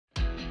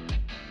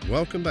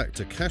Welcome back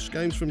to Cash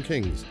Games from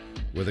Kings,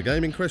 where the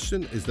game in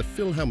question is the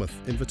Hellmuth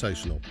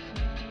Invitational.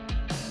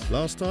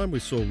 Last time we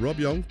saw Rob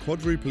Yong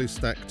quadruple his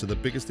stack to the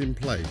biggest in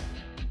play,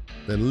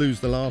 then lose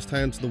the last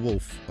hand to the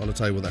Wolf on a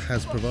table that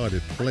has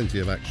provided plenty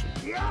of action.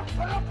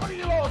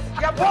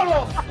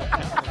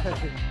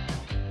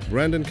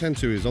 Brandon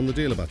Cantu is on the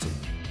dealer button.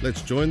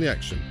 Let's join the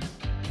action.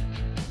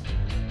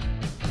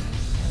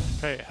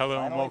 Okay, hello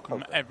and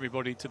welcome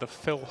everybody to the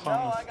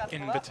Hellmuth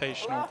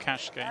Invitational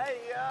Cash Game.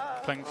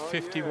 Playing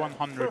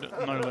 5100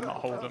 No Limit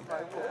Holdem.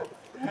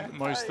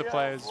 Most of the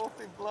players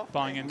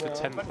buying in for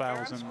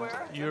 10,000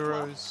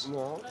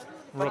 euros.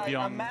 Rob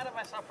Yong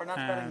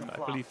and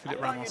I believe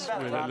Felipe Ramos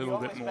with a little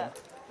bit more.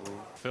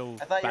 Phil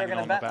banging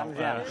on about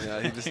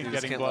yeah, he just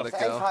getting can't let it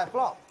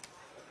go.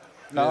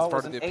 No, it's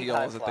part of the appeal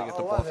is that they get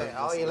to bluff it.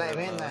 Oh, you let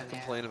him in then.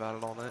 Complain about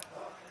it all night.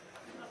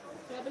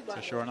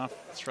 So sure enough,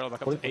 straight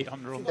back up to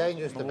 800 on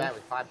dangerous the to bet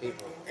with 5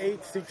 people.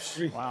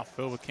 863. Wow,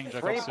 Phil with King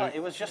Jack offsuit.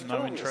 It was just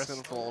no interest.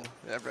 It's fold.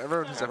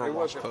 Everyone who's ever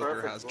watched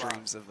poker has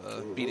dreams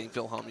of beating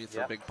Phil Hellmuth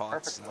for big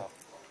pots.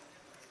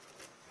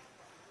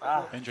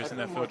 Interesting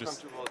that Phil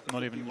just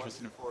not even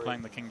interested in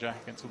playing the King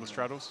Jack against all the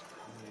straddles.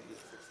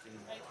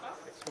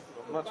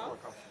 Much more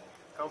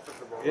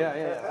comfortable.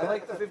 Yeah. I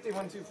like the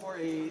 51, 2, 4,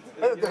 8.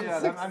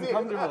 Yeah, I'm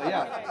comfortable.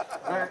 Yeah,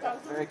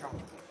 very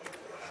comfortable.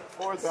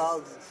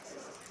 4,000.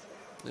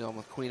 Leon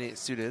with Queen 8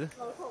 suited.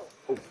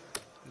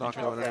 Not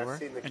going anywhere.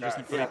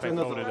 Interesting, Felipe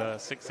folded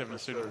 6-7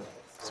 suited.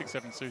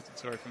 6-7 suited,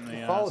 sorry, from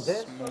the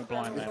small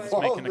blind there. He's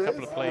making a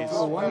couple of plays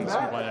from the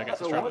small blind against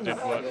the straddle.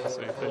 Didn't work,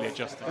 so he clearly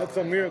adjusted. That's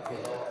a miracle.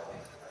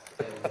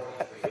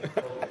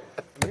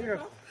 A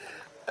miracle.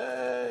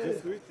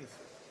 Just witness.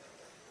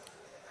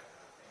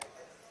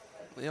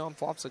 Leon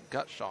flops a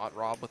gut shot.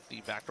 Rob with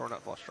the backdoor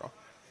nut flush draw.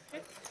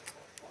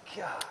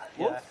 God.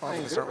 Yeah. I'm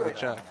going to start with a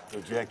check. The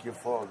jack you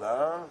fold,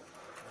 huh?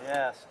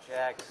 Yes,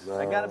 jacks. No.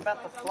 I got to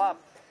bet the flop.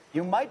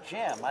 You might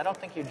jam. I don't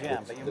think you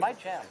jam, but you might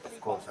jam.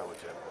 Of course I would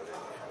jam.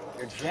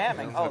 You're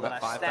jamming? Oh, then I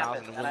snap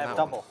it, and I have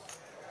double.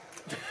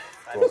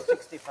 I have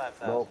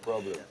 65,000. No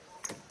problem.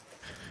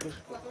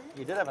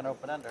 You did have an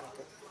open ender.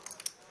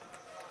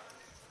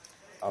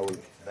 I will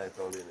bet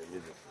all in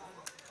immediately.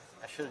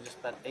 I should have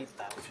just bet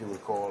 8,000. If you will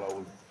call, I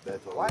will bet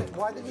all in. in.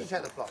 Why did you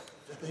check the flop?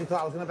 Just because you thought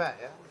I was going to bet,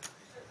 yeah?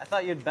 I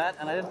thought you'd bet,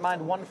 and I didn't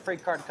mind one free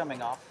card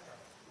coming off.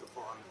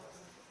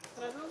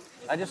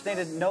 I just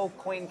needed no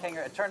queen, king,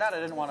 or it turned out I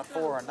didn't want a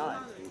 4 or a 9,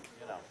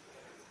 you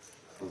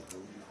know.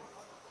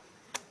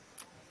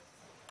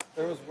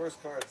 There was worse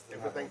cards.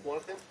 Everything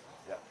working?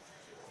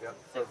 Yeah.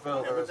 For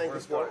Phil, there was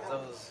worse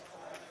cards.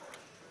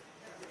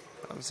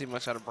 I haven't seen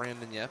much out of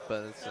Brandon yet,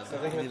 but it's,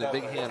 you need a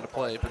big hand to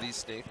play for these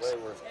stakes.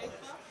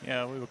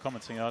 Yeah, we were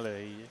commenting earlier,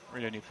 he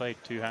really only played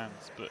 2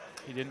 hands, but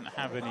he didn't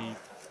have any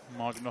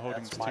marginal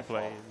holdings to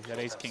play. He had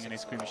ace king and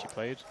ace queen which he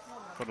played.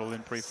 Got all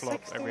in pre-flop.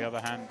 Every other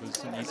hand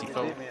was an easy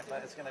fold.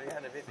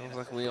 Looks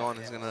like Leon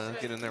is going to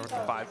get in there with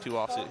a 5-2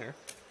 offsuit here.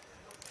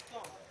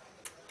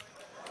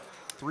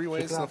 3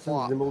 ways to the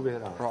flop.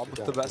 Rob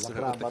with the best of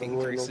it with the king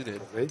 3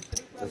 suited.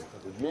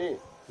 With me?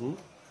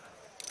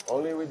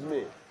 Only with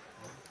me.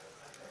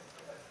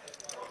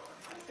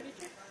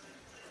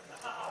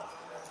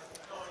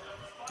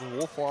 The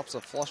Wolf flops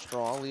a flush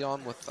draw.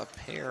 Leon with a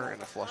pair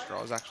and a flush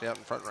draw is actually out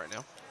in front right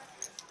now.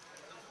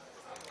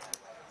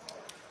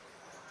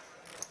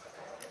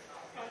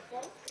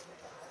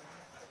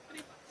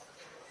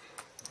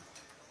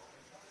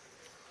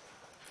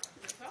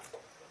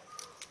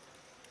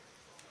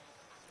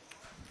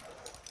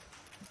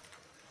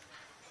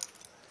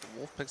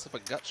 Wolf picks up a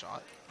gut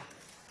shot.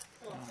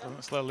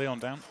 Doesn't slow Leon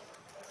down.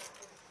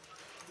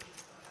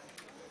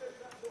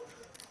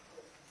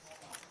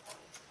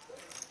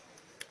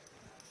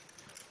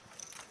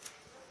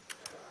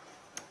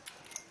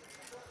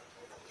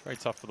 It's very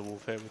tough for the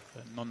Wolf here with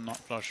the non-nut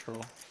flush draw.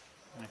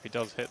 And if he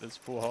does hit, there's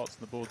 4 hearts on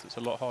the board, so it's a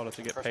lot harder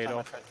to get paid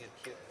off.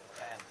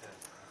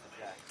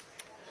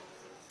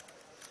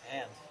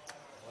 And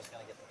I was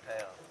going to get the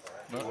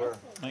payoff. Well,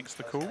 makes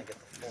the call.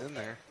 He's in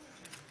there.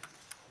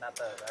 Not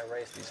that I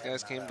raised. These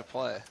guys came to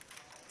play.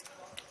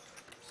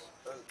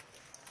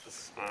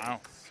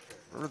 Wow.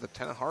 Remember the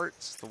 10 of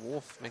hearts? The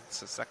Wolf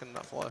makes a second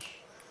nut flush.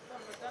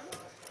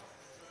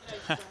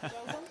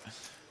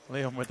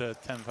 Leon with a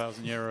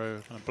 10,000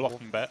 euro kind of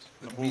blocking bet.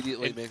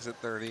 Immediately makes it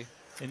 30.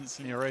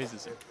 Instantly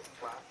raises him.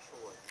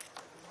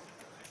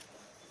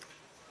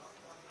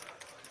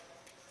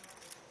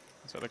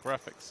 So the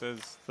graphic says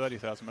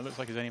 30,000, but it looks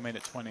like he's only made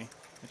it 20.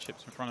 The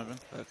chips in front of him.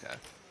 Okay.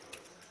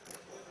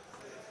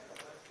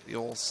 The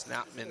old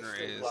snap min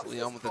raise.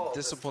 Leon with a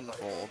disciplined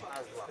fold.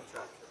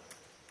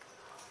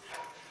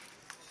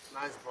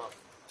 Nice bluff.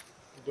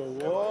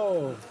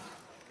 Whoa.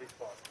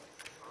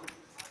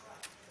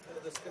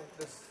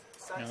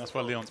 Yeah, that's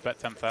why Leon's bet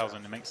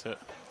 10,000. He makes it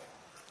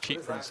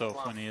cheap for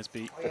himself when he is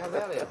beat. Cheap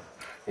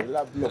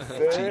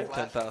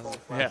 10,000.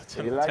 Yeah,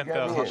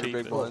 10,000 cheap.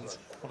 Big blinds.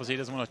 Obviously, he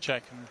doesn't want to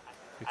check and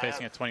be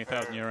facing a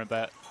 20,000 euro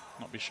bet.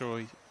 Not be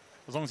sure.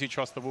 As long as he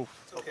trusts the Wolf,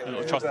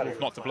 trust the Wolf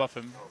not to bluff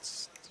him,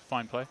 it's a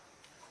fine play.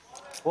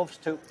 Wolf's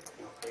 2.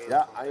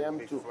 Yeah, I am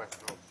 2.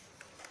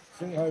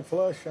 King high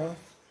flush, huh?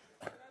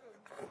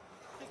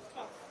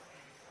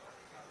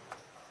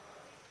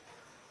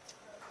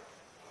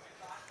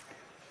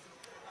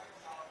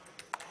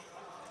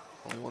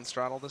 Only one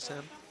straddle this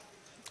hand.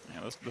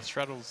 Yeah, the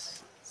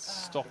straddles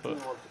stop it.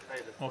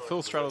 Well,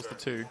 Phil straddles the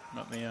 2,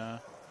 but the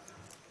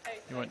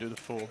he won't do the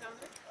 4.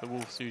 The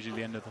wolf's usually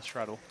the end of the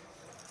straddle.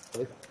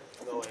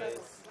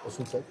 What's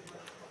inside?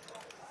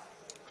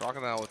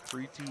 Crocodile with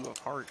 3-2 of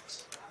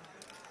hearts.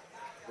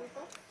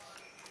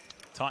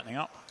 Tightening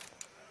up.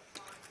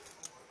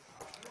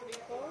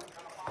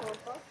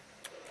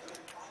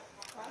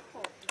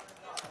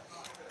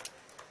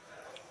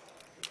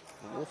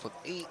 The wolf with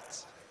 8.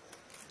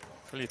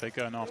 Felipe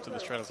going after the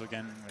straddles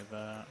again with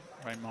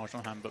very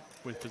marginal hand, but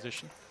with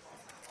position.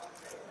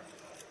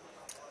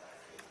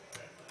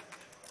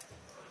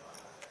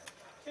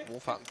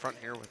 Wolf out in front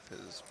here with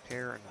his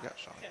pair and gut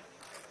shot.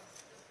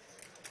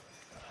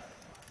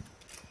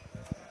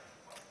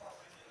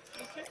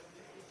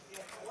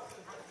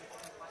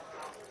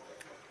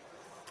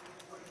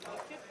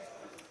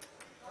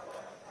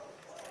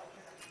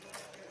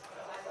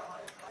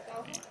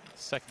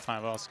 Second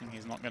time of asking,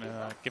 he's not going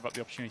to give up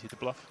the opportunity to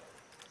bluff.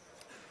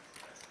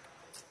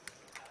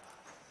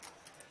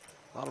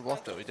 Not a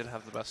bluff though, he did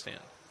have the best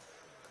hand.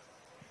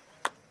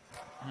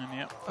 And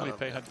yeah, Felipe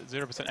had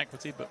 0%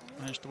 equity, but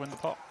managed to win the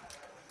pot.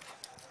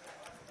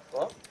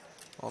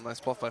 Well, nice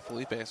bluff by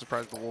Felipe. I'm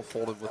surprised the wolf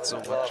folded with so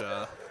much.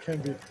 Can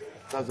be.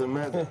 Doesn't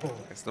matter.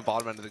 It's the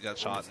bottom end of the gut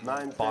shot. And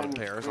 9, bottom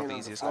 10, pair is not the 10,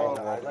 easiest call in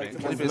the world to make.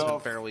 Felipe's been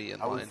bluff. fairly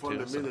in I will line fold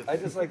too. a So. minute. I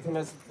just like to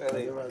mess with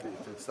Felipe.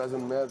 It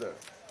doesn't matter.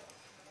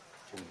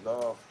 Can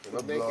bluff,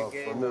 cannot bluff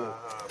for me.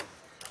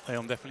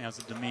 Leon definitely has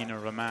the demeanor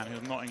of a man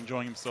who's not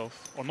enjoying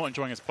himself, or not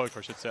enjoying his poker,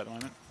 I should say, at the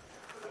moment.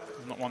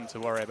 He's not one to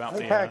worry about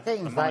the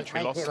Kings,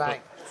 monetary like, loss, make it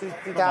like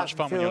but not much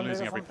fun when you're 2,200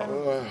 losing or every pot.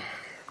 something.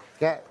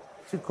 Get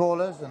 2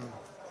 callers and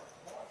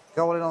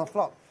go all in on the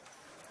flop.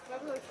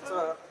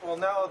 So, well,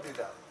 now I'll do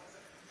that.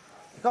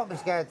 You can't be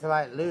scared to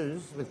like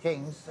lose with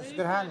kings. It's a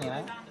good hand, you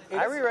know.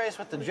 I re-raised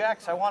with the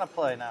jacks. I want to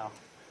play now.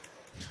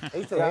 Are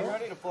you still Yeah, I'm here?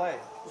 ready to play.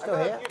 Still I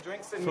got here? a few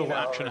drinks in me Full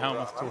now. action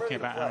Hellmuth talking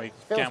about how he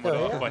Phil's gambled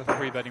still up here. by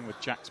 3-betting with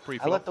jacks I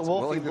pre-flop. let the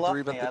wolfie willing to bluff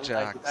 3-bet me. the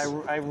jacks.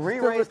 I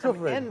re-raised him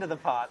recovering. into the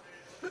pot.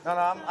 No,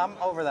 I'm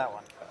over that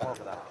one. I'm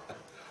over that one.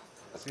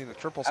 Seeing a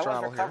triple I was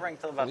straddle recovering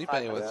here. till about Felipe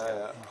 5 with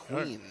minutes.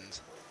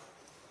 queens.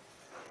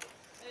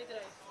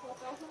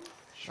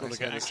 Sure to Nice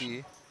get hand to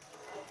action. see.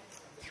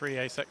 3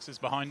 ace-X's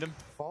behind him.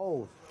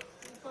 Fold.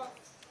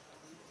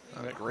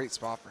 A great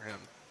spot for him.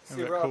 He'll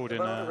See, get Rob, called if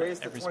in I would have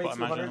raised to every spot, I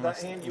 2200, imagine.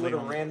 that hand you would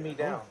have Leon. ran me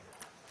down.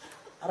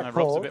 No,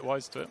 Rob's a bit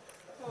wise to it.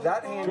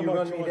 That hand you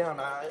run me down.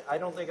 I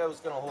don't think I was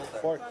going to hold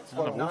that.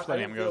 And the wolf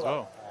letting him go as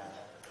well.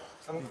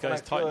 Some- These guys when I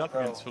feel tighten it, up though,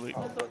 against Felipe.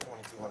 I'll go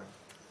 2200.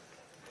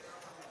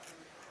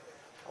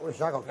 I wish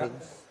I got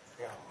kings.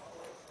 Yeah.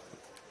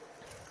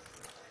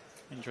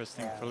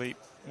 Interesting. Felipe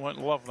won't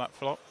love that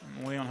flop.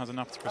 Leon has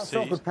enough to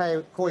Someone proceed.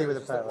 could call you with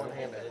a pair. One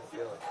hand I did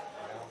feel it. You know,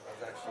 I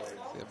was actually.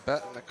 See a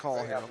bet and a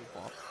call here on the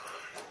flop.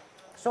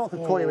 Someone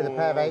could call you with a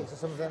pair of 8s or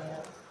something.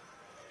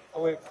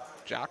 Oh wait.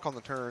 Jack on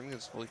the turn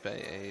gives Felipe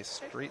a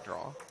straight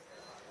draw.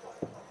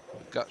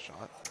 Gut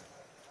shot.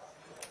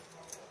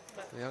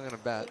 Young gonna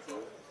bet.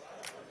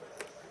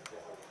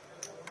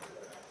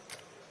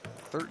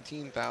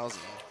 13,000.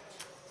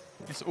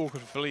 It's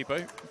awkward for Felipe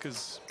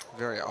because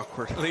Very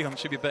awkward. Leon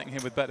should be betting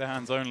him with better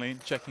hands only,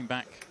 checking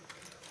back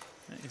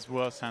his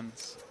worse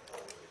hands.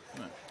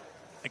 But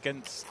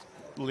against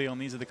Leon,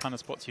 these are the kind of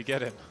spots you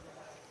get in.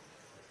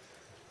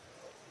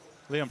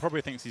 Leon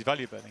probably thinks he's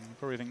value betting. He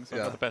probably thinks I've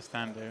got the best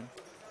hand here.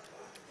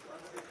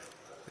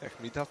 Yeah, it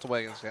can be tough to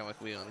weigh against a guy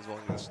like Leon. He's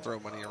willing to just throw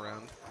money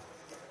around.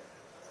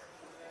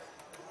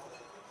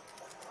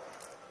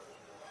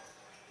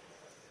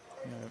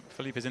 You know,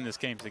 Felipe is in this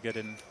game to get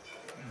in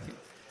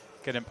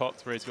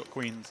pots where he's got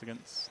queens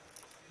against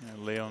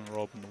Leon,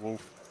 Rob, and the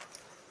Wolf.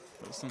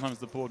 But sometimes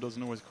the board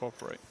doesn't always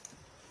cooperate.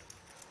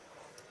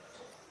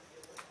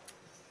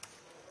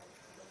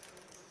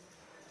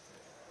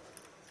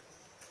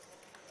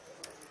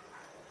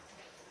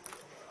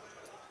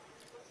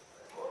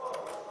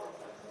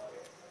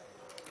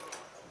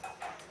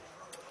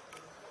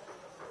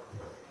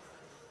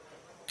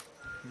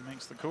 He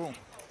makes the call,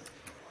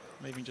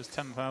 leaving just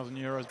 10,000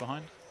 euros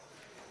behind.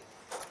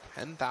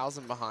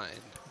 10,000 behind.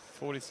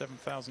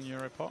 47,000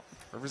 euro pot.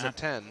 River's at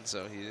 10,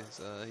 so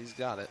he's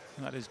got it.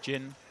 And that is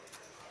Gin.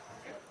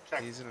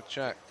 He's gonna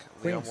check.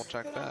 Leon will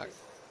check back.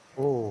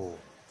 Oh,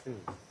 2.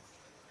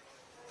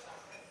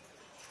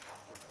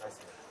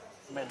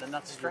 Made the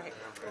nuts straight.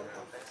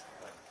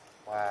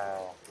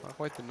 Wow. Not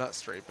quite the nut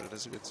straight, but it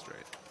is a good straight.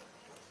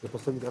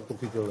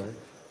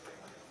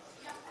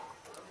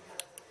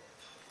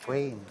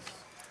 Queens.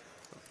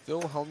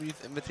 Phil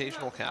Hellmuth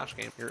Invitational Cash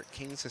Game here at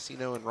King's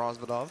Casino in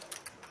Rozvadov.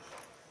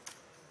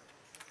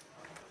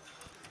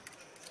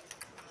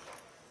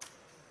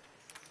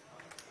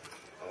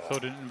 Phil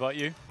didn't invite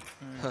you.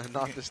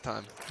 Not this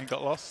time. He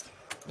got lost.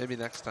 Maybe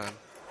next time.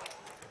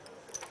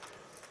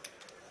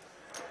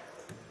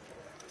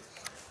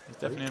 He's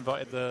definitely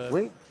invited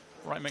the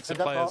right mix of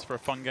players for a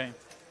fun game.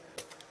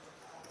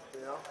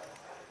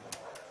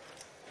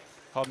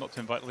 Hard not to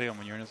invite Leon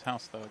when you're in his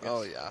house, though, I guess.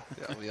 Oh, yeah.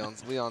 Yeah,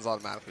 Leon's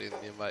automatically in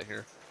the invite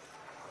here.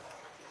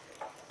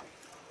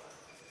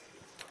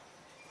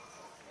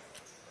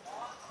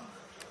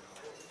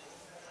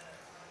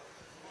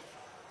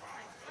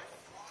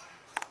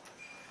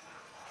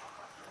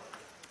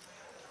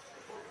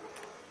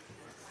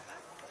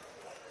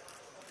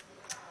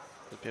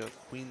 Felipe with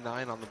Queen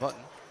 9 on the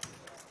button.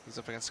 He's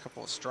up against a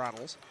couple of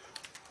straddles.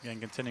 Again,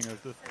 continuing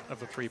of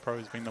the three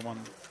pros being the one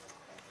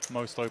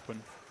most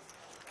open.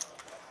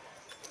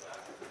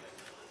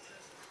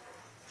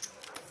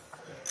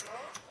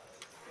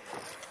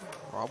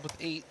 Rob with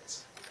 8.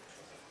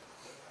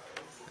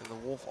 And the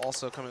Wolf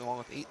also coming along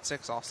with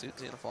 8-6 offsuit,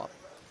 Xena flop.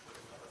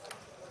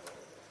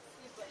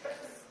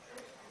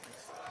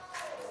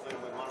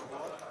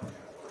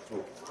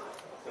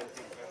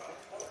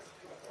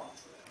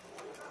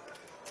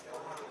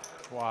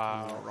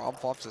 Wow. Rob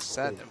flops a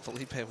set and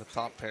Felipe with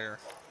top pair.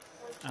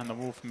 And the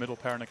Wolf middle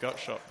pair and a gut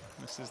shot.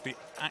 This is the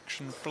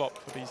action flop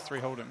for these three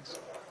holdings.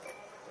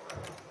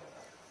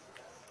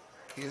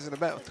 He is in a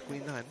bet with the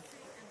Queen 9.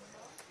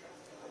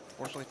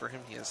 Fortunately for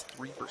him, he has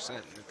 3%, and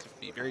it could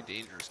be very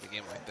dangerous in a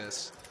game like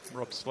this.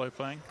 Rob slow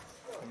playing,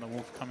 and the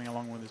Wolf coming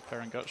along with his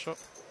pair and gut shot.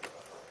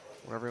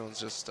 When everyone's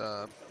just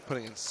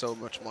putting in so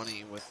much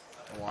money with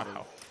a lot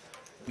of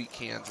weak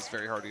hands, it's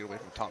very hard to get away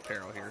from top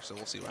pair out here, so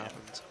we'll see what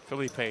happens.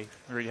 Felipe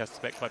really has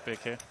to bet quite big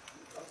here.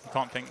 You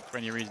can't think for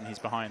any reason he's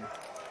behind.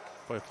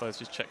 Both players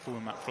just check full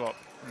in that flop,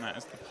 and that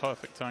is the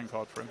perfect turn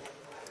card for him.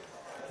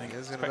 I think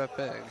he's going to bet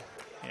big.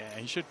 Yeah,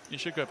 he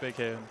should go big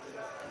here.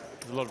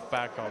 There's a lot of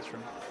bad cards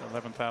from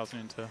 11,000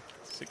 into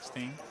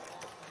 16.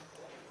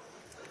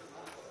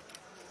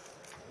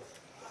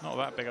 Not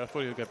that big. I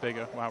thought he would go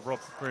bigger. Wow, Rob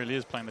really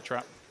is playing the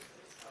trap.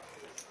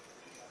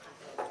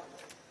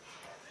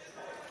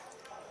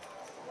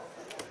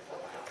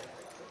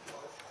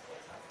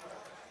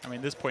 I mean,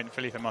 at this point,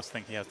 Felipe must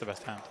think he has the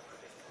best hand.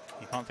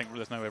 You can't think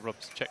there's no way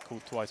Rob's check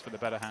called twice for the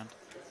better hand.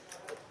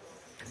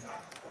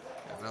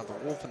 And now the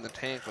Wolf in the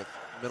tank with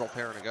middle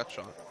pair and a gut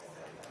shot.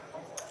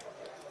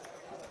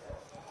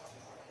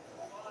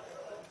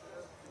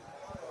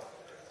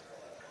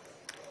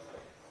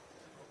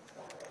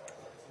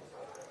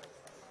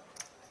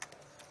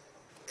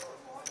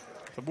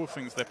 If the Wolf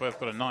thinks they've both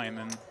got a 9,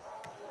 then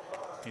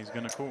he's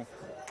going to call.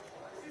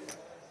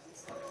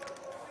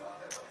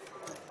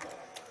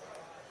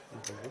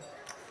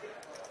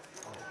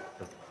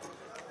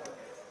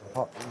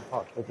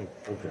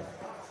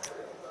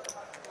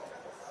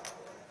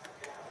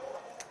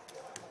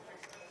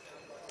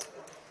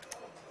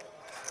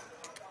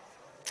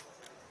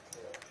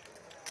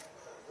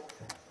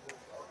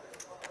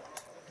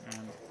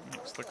 And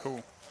makes the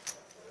call.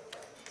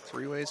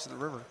 3 ways to the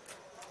river.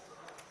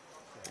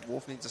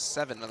 Wolf needs a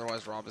 7,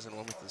 otherwise Rob is in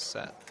one with his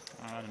set.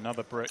 And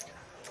another brick.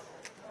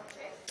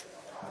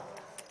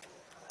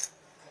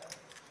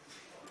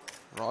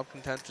 Rob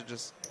content to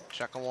just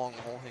check along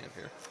the whole hand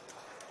here.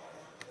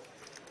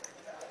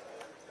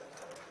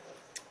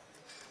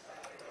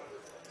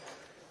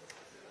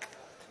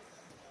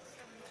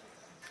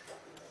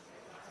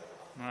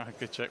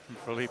 Good check from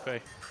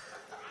Felipe.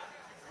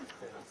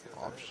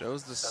 Rob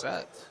shows the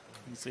set.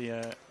 You can see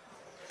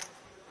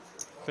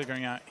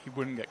figuring out he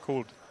wouldn't get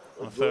called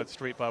on the third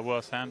street by a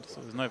worse hand,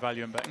 so there's no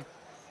value in betting.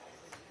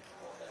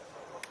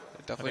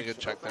 Definitely a good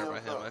check there by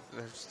him.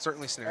 There's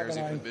certainly scenarios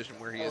you can envision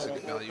where he is a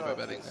good value by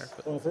betting there,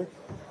 but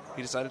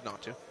he decided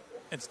not to.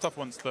 It's tough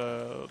once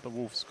the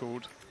Wolf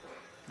scored.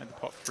 Made the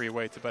pot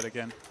 3-way to bet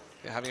again.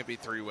 Yeah, having it be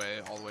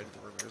 3-way all the way to the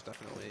river is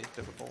definitely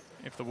difficult.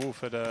 If the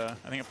Wolf had, I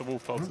think if the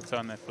Wolf folds the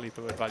turn there, Felipe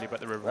would value bet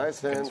the river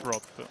against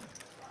Rob. But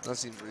that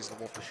seems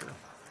reasonable for sure.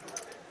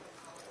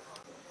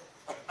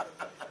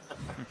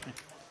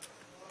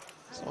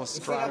 So a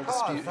straddle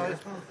dispute here.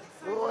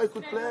 Oh, I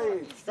could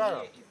play.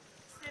 Straddle.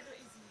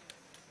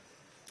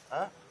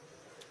 Huh?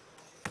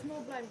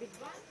 Small blind, big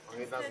blind.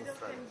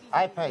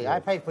 I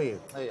pay for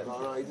you.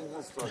 No, he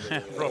didn't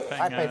struggle. Rob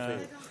I paying pay for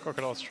you.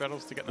 Crocodile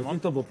straddles to get them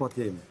on.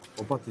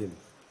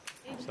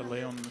 So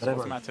Leon's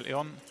automatically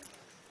on.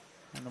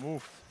 And the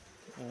Wolf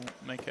will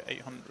make it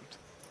 800.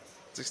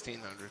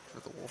 1,600 for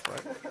the Wolf,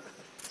 right?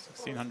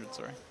 1,600,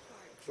 sorry.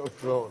 So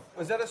close.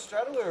 Was that a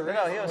straddle or a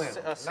No, raise?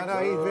 he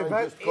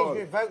was He's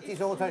revoked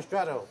his auto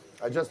straddle.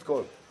 I just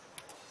called.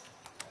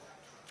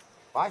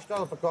 I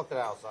straddle for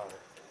Crocodile, sorry.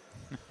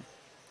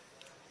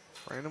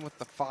 Brandon with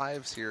the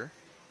 5s here.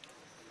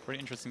 Pretty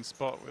interesting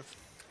spot with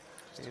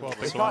just 12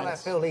 We big can't let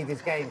blinds. Phil leave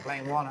this game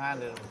playing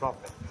one-handed and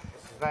profit.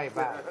 This is very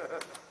bad.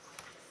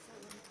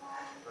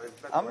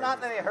 I'm not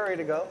in any hurry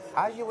to go.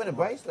 How did you win a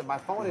bracelet by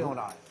folding all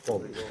night?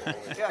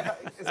 Yeah,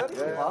 is that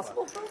even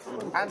possible?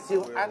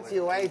 Answer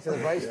your way to the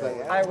bracelet,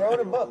 yeah? I wrote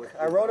a book.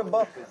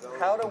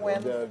 How to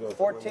Win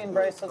 14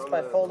 Bracelets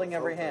by Folding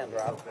Every Hand,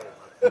 Rob.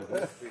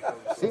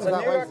 Seems It's a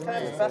that New way York to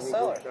Times me.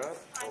 bestseller.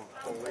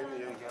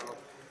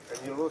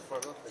 And you lose for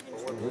nothing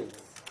for 1 week.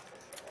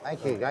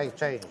 Thank you, guys,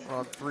 change.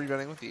 Rob 3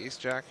 betting with the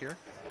ace-jack here.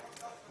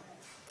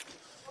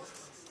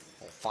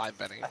 Well, 5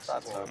 betting. I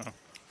thought so.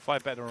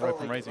 5 better on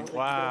open raising.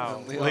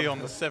 Wow. Leon,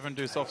 the 7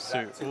 deuce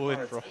offsuit, all in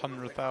for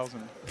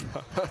 100,000.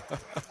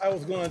 I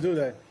was going to do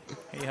that.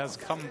 He has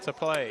come to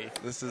play.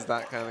 This is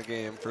that kind of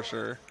game for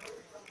sure.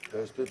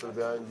 There's people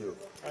behind you.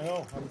 I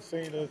know. I'm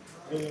seeing it.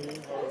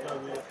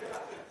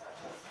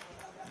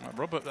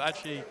 Robert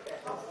actually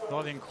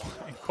not in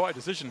quite a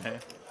decision here.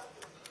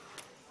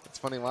 It's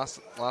funny. Last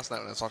night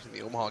when I was watching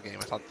the Omaha game,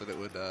 I thought that it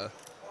would,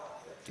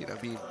 you know,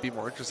 be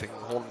more interesting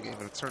than the Holdem game,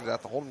 but it turns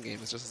out the Holdem game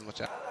is just as much.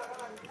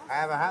 I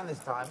have a hand this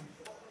time.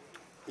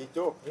 You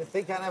do. You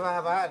think I never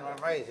have a hand when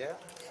I'm raised, yeah?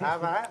 I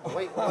have a hand.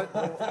 Wait, what?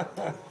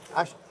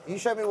 You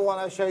show me one,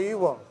 I'll show you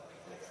one.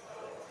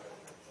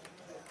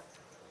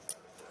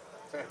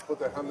 Put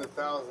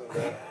 100,000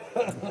 there.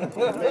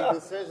 Make a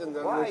decision,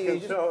 then Why? we can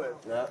You show it.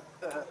 Yeah.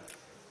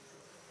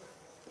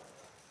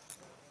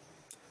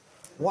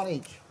 One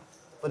each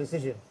for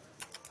decision.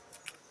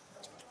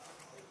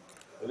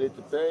 You need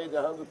to pay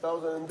the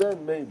 100,000 and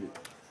then maybe.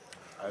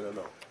 I don't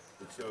know.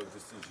 It's your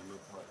decision,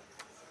 not mine.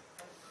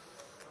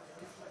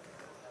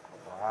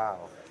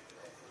 Wow.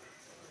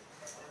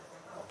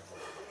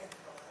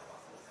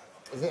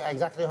 Is it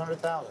exactly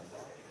 100,000?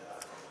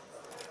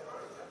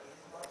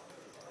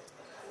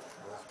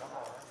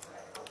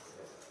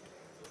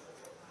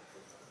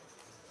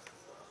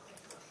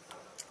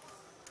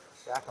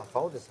 See, I can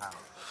fold this hand.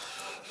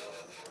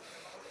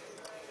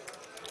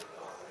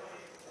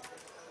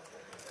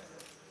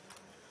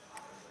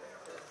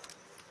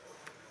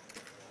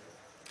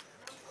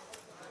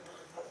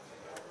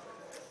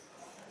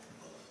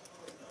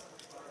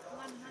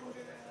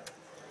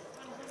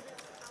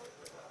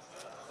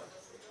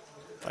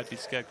 I'd be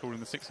scared calling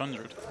the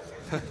 600.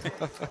 We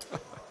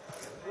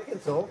can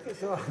talk,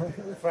 it's all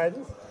right. We're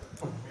friends.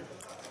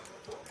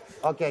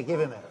 Okay, give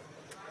him it.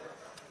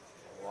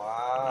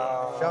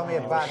 Wow. Show me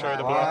a bad Show hand.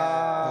 the black.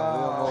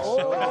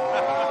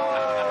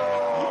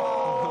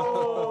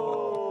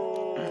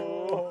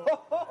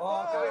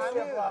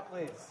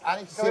 Please. I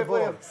need to see a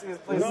ball.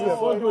 Please. No,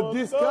 fun with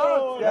this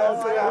card?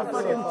 Yes, I have to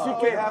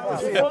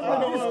see it. Fun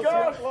with this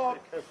card?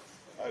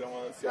 I don't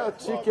want to see it.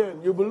 Chicken,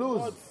 you will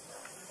lose.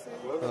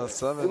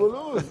 7. You will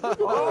lose.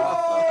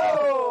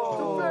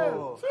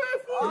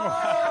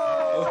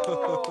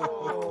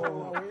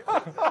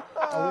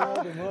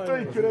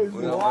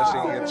 Leon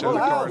wishing he could show the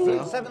card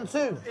now.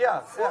 7-2.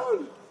 Yeah.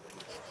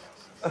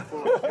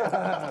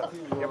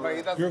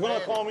 You're going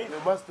to call me? You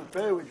must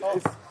pay with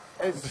S.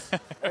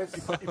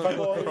 If I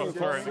go Cross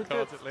throwing the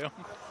cards at Leon.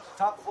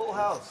 Top full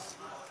house.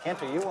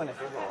 Cantu, you win if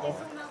you roll.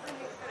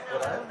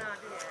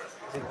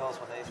 He calls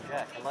with ace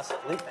jack, unless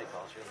Felipe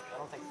calls you. I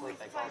don't think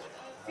Felipe calls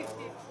you.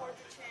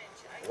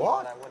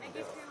 What? But I wouldn't do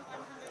it.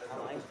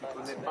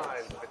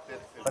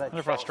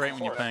 It's frustrating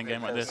when you're playing a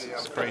game like this.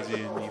 It's crazy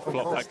and you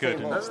flop that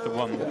good and it's the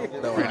one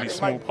really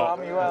small pot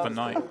of the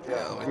night.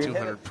 Yeah, only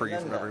 200 pre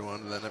from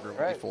everyone, and then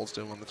everybody folds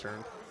to him on the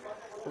turn.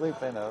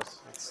 Felipe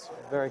knows. It's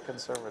very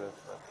conservative.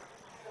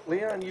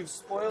 Leon, you've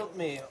spoiled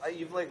me.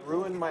 You've like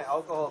ruined my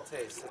alcohol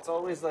taste. It's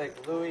always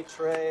like Louis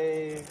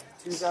Trey,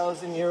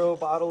 2,000 euro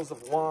bottles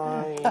of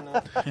wine.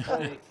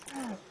 Like,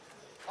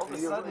 all of a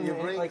sudden, you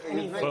bring like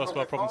anything. First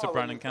world problem to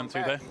Bryan and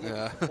Cantu there.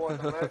 Yeah.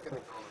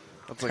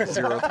 That's like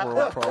 0th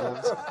world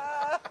problems.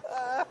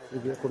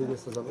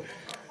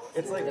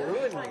 It's like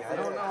ruined me. I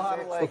don't know how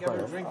to like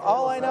ever drink.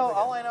 All I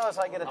know is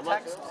I get a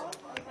text.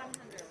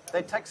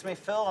 They text me,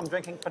 Phil, I'm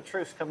drinking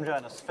Petrus, come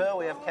join us. Phil,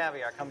 we have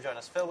caviar, come join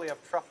us. Phil, we have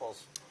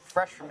truffles,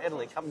 fresh from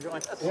Italy, come join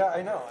us. Yeah,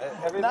 I know.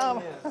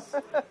 Everything is.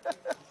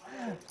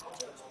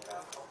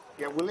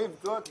 Yeah, we live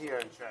good here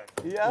in Czech.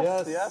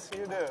 Yes,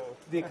 you do.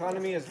 The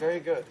economy is very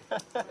good.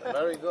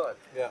 Very good.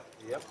 Yeah.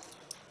 Yep.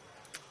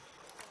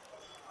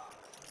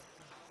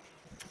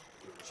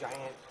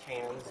 Giant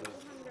cans of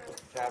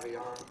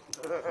caviar.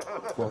 A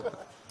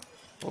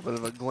little bit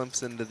of a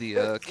glimpse into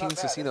the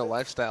King's Casino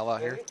lifestyle out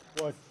here.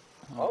 What?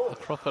 A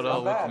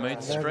Crocodile with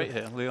made straight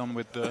here. Leon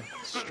with the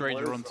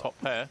straighter on top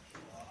pair.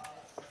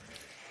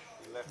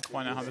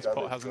 Find out how this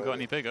pot hasn't got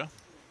any bigger.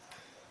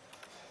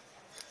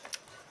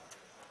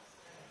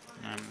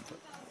 And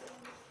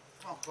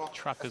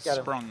trap is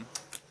sprung.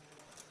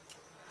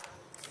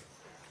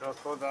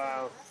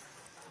 Crocodile.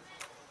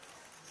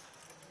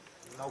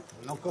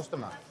 No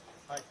customer.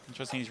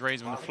 Interesting he's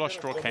raised when the flush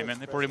draw came in.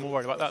 They're probably more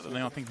worried about that than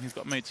they are thinking he's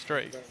got made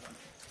straight.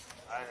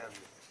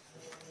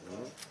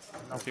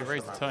 If he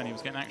raised the turn, he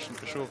was getting action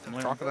for sure from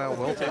Leon. Crocodile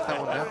will take that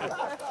one down.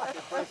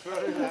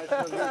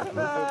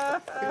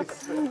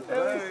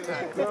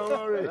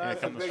 Here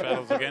come the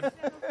straddles again.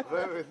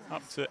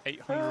 Up to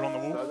 800 on the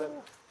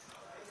wall.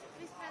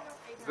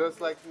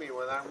 Just like me,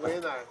 when I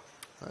win,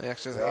 He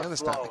actually has a hand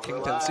this time. The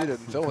King 10 suited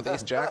and Phil with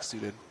Ace Jack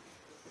suited.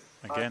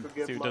 Again,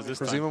 see what does this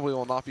time. Presumably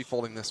will not be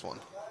folding this one.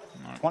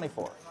 No.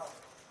 24.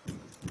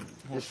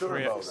 Or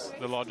 3x,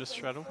 the largest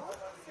straddle.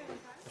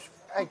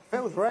 Hey,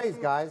 Phil's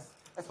raised, guys.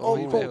 That's Oh, all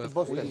he you bought may to have-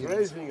 bust he's it.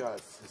 raising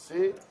us, you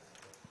see?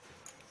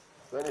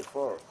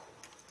 24.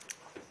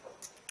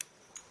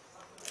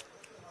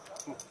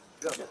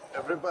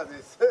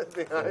 Everybody's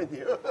behind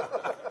you.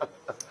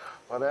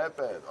 What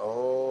happened?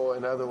 Oh,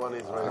 another one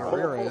is raising.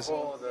 Rear raise.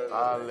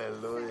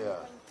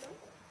 Hallelujah.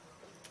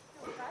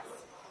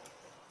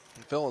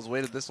 Phil has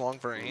waited this long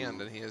for a hand,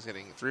 and he is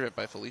getting 3-bet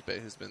by Felipe,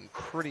 who's been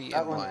pretty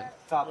That in one, line.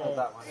 top of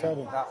that one.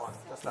 Seven. That one.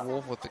 Just that one.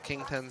 Wolf with the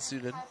king 10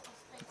 suited.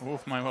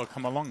 Wolf might well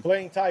come along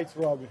Playing tights,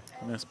 Robbie.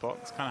 in this spot.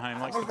 It's kind of how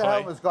he likes Mr. to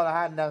play. Hellmuth's got a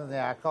hand down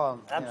there. I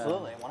can't.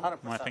 Absolutely, 100%.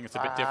 I think it's a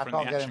bit I different,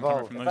 can't the get action coming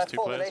involved. from If those I two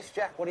folded players. ace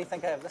jack, what do you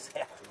think I have this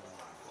hand?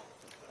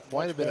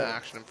 Quite a bit of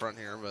action in front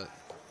here, but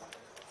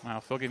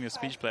Wow, Phil gave me a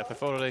speech play. If I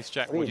followed ace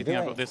jack, What are what do you you think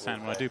I've doing? got this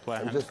hand when I do play a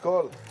I hand? just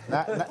call.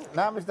 Now,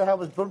 Mr.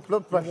 Hellmuth's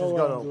blood pressure's know what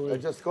gone I'm up. doing. I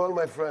just call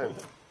my friend.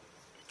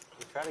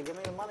 You try to give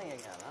me the money again,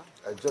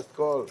 huh? I just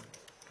call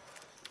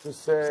to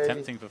say It's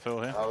tempting for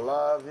Phil here. I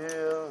love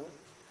you.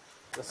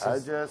 This I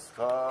is, just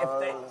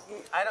call.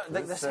 I don't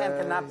think this hand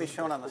cannot be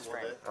shown on the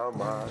screen.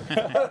 Come on.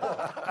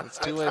 it's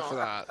too late for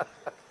that.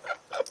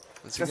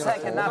 Is he This gonna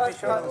hand cannot be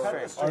shown on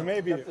the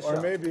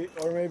screen.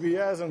 Or maybe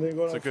yes, and they're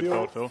gonna It's a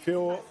good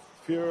fold,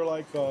 feel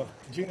like a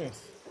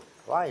genius.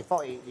 Why?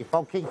 You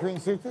fold king queen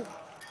suited?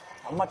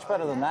 I'm much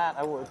better than that.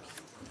 I would.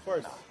 Of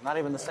course. Not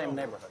even the same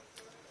neighborhood.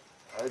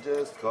 I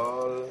just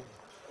call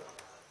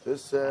to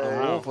say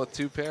Wolf with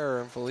 2 pair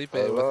and Felipe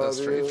with a love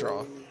straight you.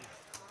 draw.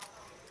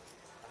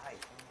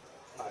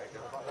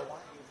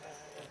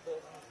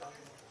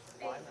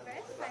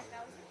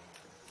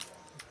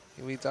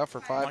 He leads out for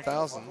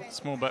 5,000.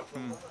 Small bet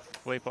from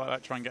Felipe like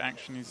that, try and get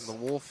action. He's The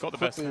Wolf got the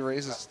best quickly hand.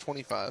 raises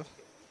 25.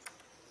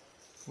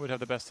 Would have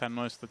the best hand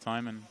most of the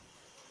time and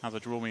has a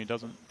draw when he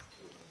doesn't.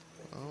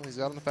 Well, he's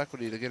got enough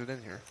equity to get it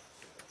in here.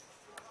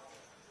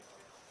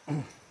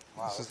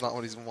 This is not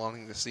what he's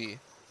wanting to see.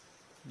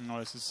 No,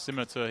 this is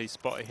similar to his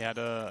spot he had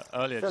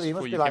earlier, Phil, just you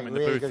before must you be like came in the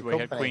really booth good where he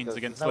had company, queens 'cause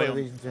against there's no Leon.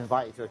 reason to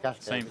invite you to a cash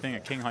game. Same thing, a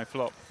king high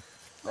flop.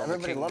 On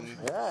Everybody the loves king it.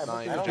 Yeah,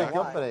 nine. it's a don't good know why.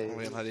 company.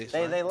 We had ace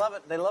They nine. love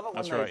it. They love it when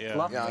That's they right, yeah.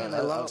 bluff Yeah, me, and they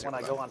that love was it when I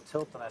good. go on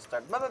tilt and I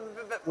start.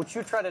 Which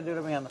you try to do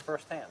to me on the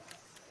first hand.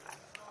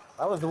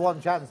 That was the one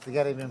chance to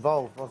get him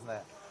involved, wasn't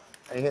it?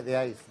 And he hit the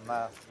ace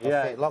and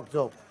Yeah. it locked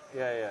up.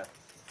 Yeah, yeah.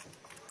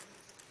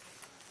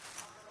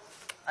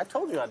 I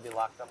told you I'd be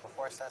locked up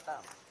before I sat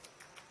down.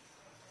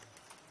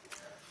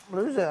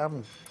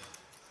 I'm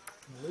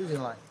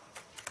losing like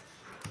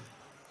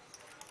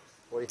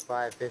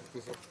 45, 50.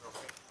 It's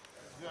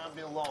gonna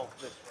be low.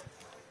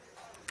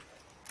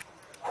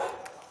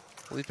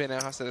 Felipe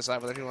now has to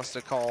decide whether he wants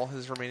to call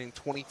his remaining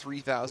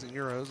 23,000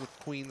 euros with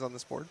queens on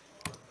this board.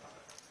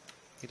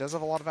 He does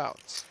have a lot of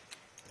outs.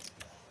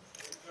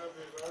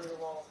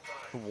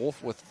 The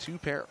Wolf with 2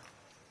 pair.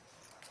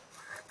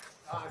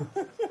 It's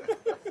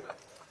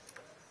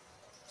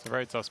a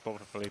very tough spot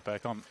for Felipe. I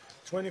can't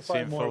see 25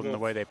 him more. folding the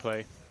way they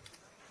play.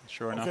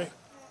 Sure enough. Okay.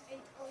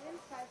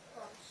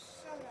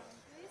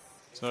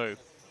 So,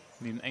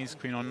 need an ace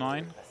queen on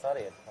 9. I thought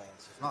he had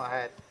queens. It's not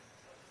ahead.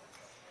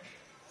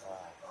 Wow.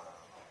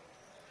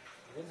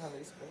 You didn't have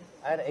ace queen?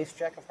 I had ace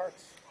jack of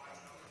hearts.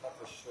 I thought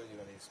for sure you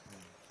had ace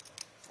queen.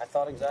 I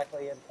thought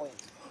exactly he had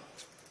queens.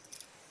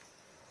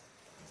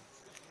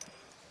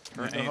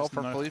 No Ace, help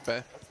from no. Felipe.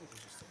 And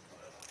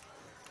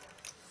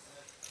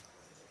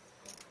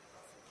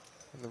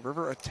the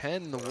river a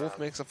 10, the Wolf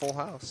makes a full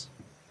house.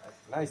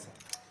 Nice.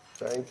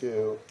 Thank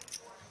you.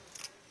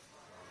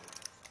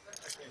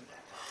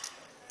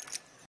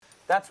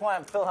 That's why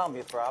I'm Phil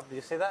Hellmuth, Rob. Do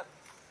you see that?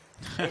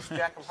 Ace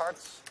jack of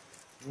hearts.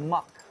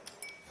 Muck.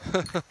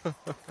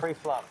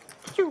 Pre-flop.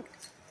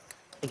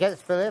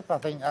 Against Philip, I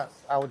think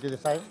I would do the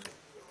same.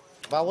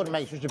 But I wouldn't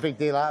make such a big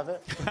deal out of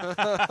it.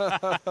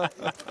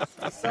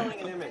 He's selling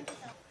an image.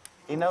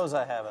 He knows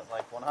I have it,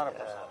 like 100%.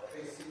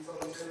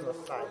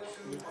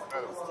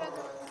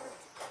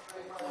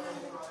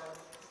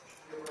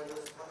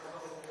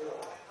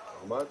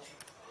 How much?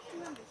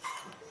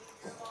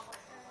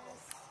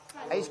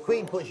 Ace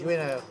queen puts you in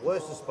a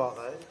worse spot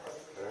though.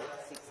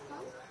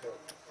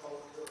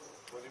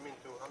 What do you mean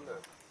 200?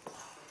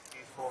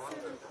 He's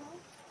 400.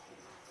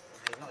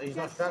 He's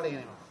not straddling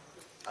anymore.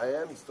 I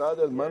am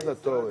straddle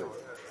mandatory.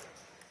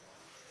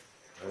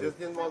 Just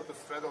didn't want to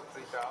straddle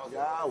 3,000.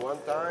 Yeah, one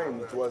time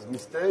it was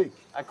mistake.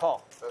 I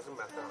call. Doesn't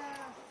matter.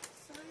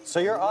 So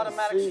you're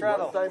automatic See,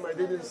 straddle. One time I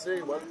didn't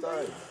see, one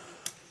time.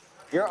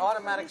 You're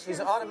automatic. He's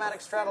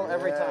automatic straddle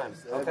every time.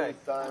 Yes, Okay. Every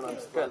time I'm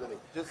straddling.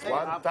 Just say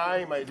One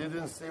time I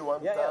didn't see,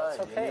 one Yeah, time. yeah, it's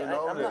okay. You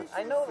know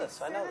I know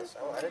this. I know this.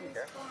 Oh, I didn't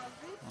care.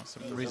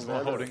 Some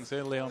reasonable holdings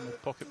here. Leon with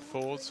pocket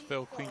fours.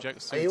 Phil, queen jack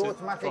Are you suited.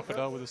 automatic?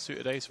 Crocodile with a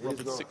suited ace. Rob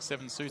with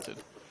 6-7 suited.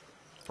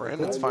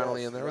 Brandon's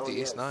finally in there with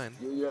the ace 9.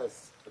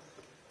 Yes.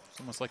 It's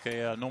almost like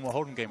a normal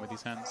hold'em game with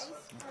these hands.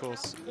 And of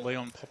course,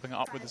 Leon popping it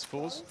up with his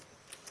fours.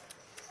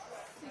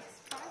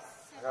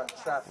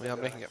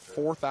 Leon making it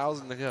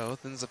 4,000 to go.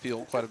 Thins the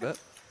field quite a bit.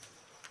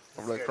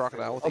 Over the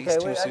Crocodile with Okay,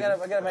 ace 2 I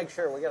suited. gotta make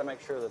sure. We gotta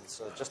make sure that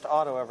it's just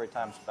auto every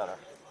time's better.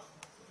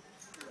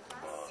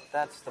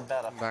 That's the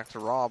better. Back to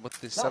Rob with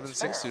the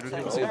 7-6 suited.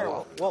 Who was he Fair.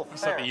 well? Well,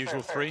 It's fair, like the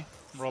usual fair, 3.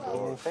 Rob the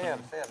Wolf. Fair,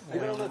 and fair.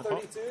 Even Leon on the on the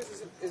pot.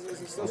 32s, is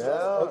he still Yeah.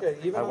 straddling? Okay,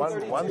 even I on one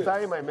 32s.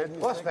 time I made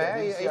mistake. What's fair?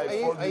 I didn't see,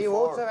 I fold Are you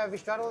before. also every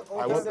straddle?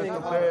 I wanted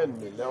to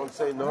pen. Leon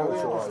say no,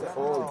 so I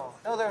fold.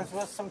 No, there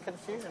was some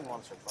confusion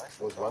once or twice.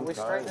 Was one We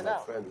time, straightened it my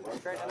out. friend, We one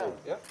straightened it time. out.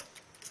 Yep.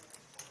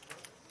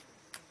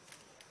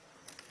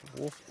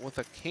 Wolf with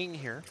a king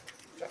here.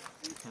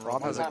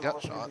 Rob has a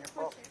gut shot.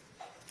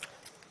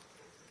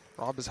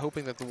 Rob is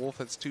hoping that the wolf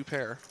hits 2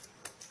 pair.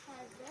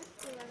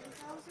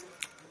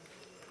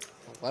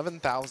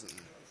 11,000.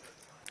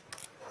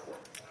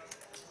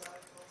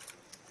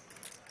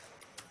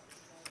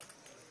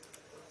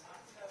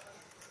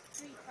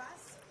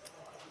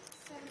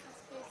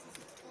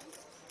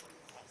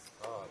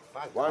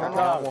 One Turn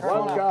card, one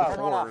one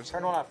card.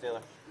 Turn one off, dealer.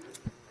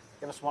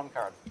 Give us 1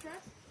 card.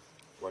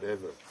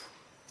 Whatever.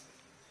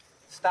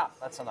 Stop.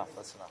 That's enough.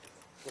 That's enough.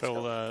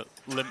 Phil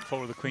limp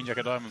forward with the Queen Jack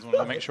of Diamonds, wanted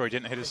to make sure he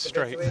didn't hit his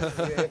straight.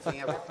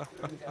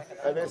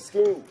 And a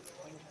skin.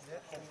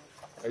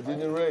 I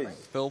didn't raise.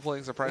 Phil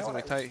playing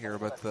surprisingly tight here,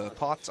 but the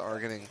pots are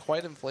getting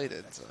quite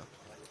inflated. So.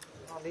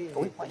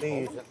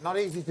 Not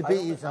easy to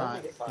beat you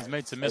tonight. He's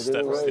made some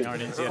missteps. The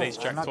irony is he had ace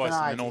jack twice,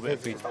 and then all that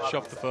if he'd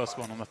shoved the first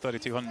one on the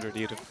 3200,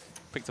 he'd have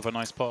picked up a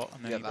nice pot,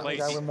 and then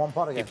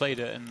he played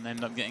it and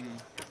ended up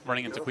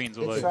running into queens,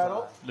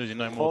 although losing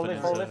no more than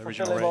his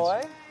original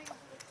raise.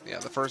 Yeah,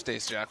 the first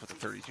ace jack with the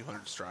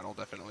 3200 straddle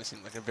definitely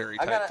seemed like a very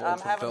tight fold I'm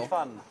from having Phil.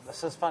 fun.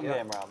 This is fun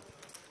game, Rob.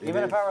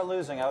 Even if I were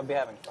losing, I would be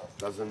having fun.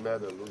 Doesn't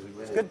matter, losing,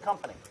 winning. It's good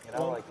company, you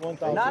know.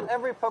 Like, not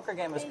every poker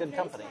game is good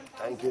company.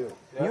 Thank you.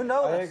 You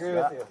know this. I agree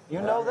with you.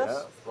 You know this. Yeah,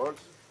 of course.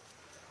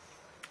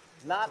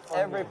 Not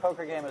every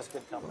poker game is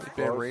good company.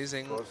 Felipe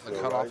raising the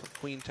cutoff of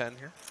Queen 10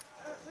 here.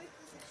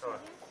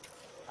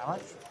 How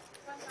much?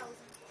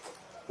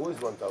 Who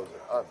is 1,000?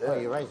 Ah, What are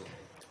there. you raising?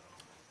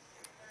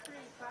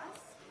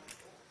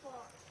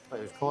 Oh,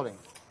 he was calling.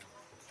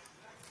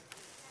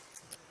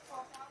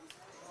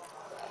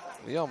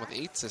 Leon with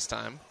 8s this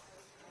time.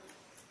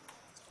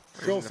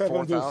 Show Raising to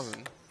 7 deuce.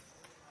 4,000.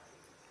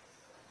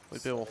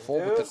 Felipe will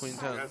fold with the Queen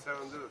 10.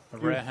 A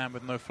rare hand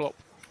with no flop.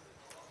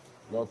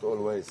 Not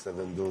always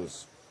 7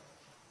 deuce.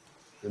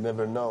 You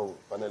never know,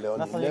 Paneleon.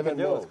 Nothing You you never can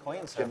do know. with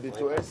queens Can here, be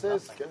Felipe. 2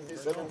 aces, can be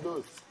 7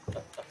 deuce.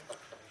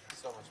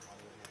 So much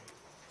money.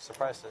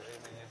 Surprised that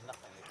there's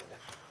nothing you can do.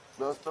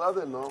 No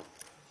straddle, no.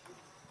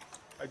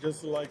 I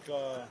just like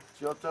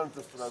It's your turn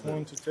to straddle.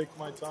 want to take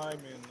my time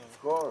and Of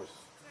course.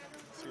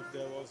 see if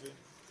there was it.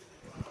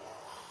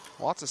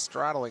 Lots of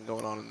straddling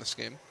going on in this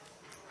game.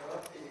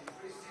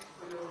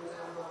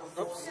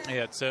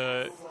 Yeah, it's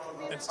to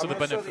the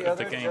benefit of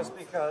the game. Just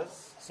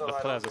because. So The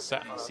players are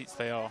sat in the seats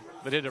they are.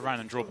 They did a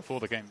round and draw before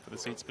the game for the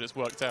seats, but it's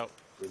worked out.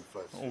 Queen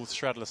 5. All the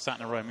straddlers sat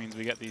in a row means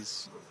we get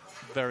these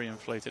very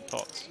inflated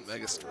pots.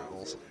 Mega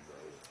struggles.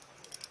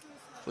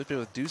 Felipe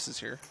with deuces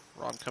here.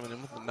 Rob coming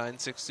in with the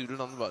 9-6 suited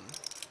on the button.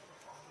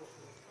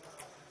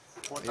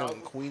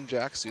 Leon Queen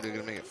Jack suited,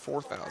 going to make it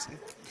 4,000.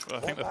 But I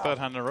think the third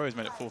hand in a row has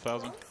made it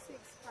 4,000.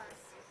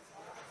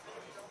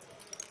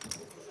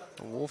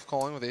 The Wolf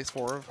calling with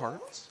ace-4 of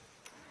hearts.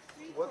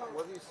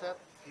 What do you said?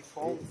 He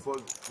fold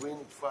Queen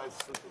 5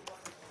 suited.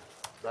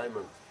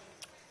 Diamond.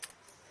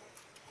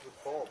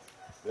 Fold.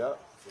 Yeah,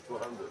 for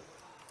 200.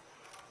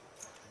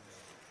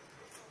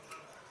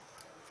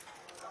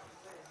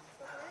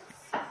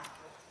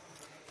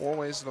 Four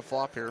ways to the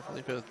flop here.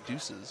 Felipe with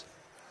deuces.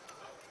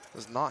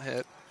 Does not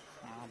hit.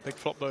 Big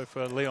flop though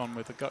for Leon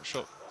with a gut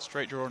shot,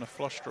 straight draw and a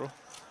flush draw.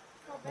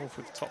 Wolf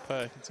with top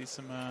pair. You can see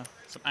some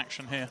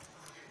action here.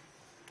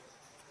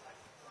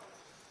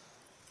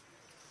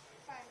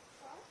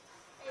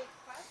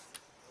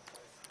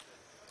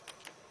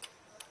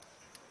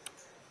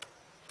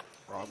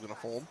 Rob going to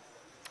fold.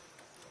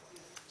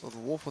 So the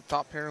Wolf with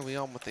top pair,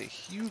 Leon with a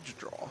huge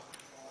draw.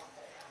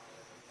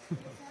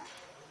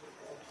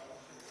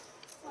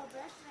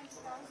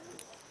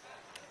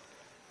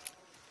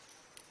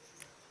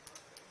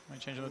 May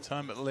change on the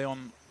turn, but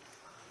Leon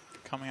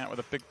coming out with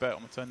a big bet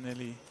on the turn,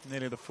 nearly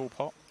the full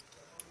pot.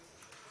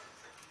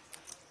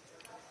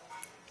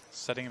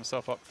 Setting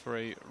himself up for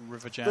a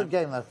river jam. Good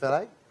game though, Phil,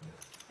 eh?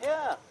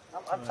 Yeah,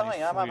 I'm telling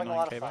you, I'm having a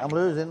lot of fun. I'm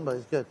losing, but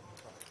it's good.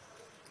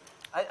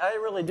 I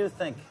really do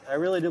think, I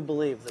really do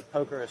believe that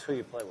poker is who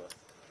you play with.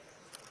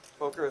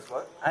 Poker is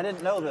what? I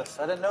didn't know this.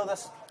 I didn't know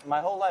this my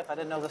whole life. I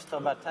didn't know this till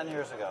about 10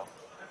 years ago.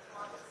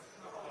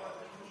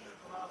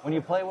 When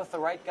you play with the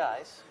right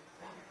guys.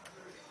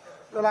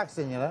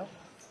 Relaxing, you know?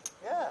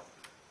 Yeah.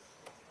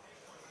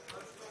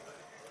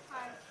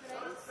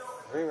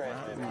 Re-raise,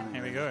 baby.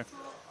 Here we go.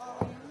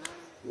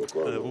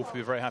 The Wolf will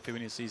be very happy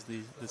when he sees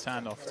the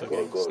hand off to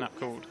get snap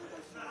called.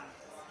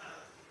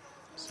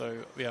 So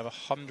we have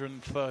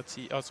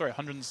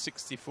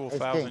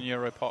 164,000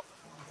 euro pot.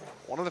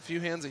 One of the few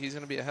hands that he's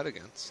going to be ahead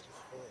against.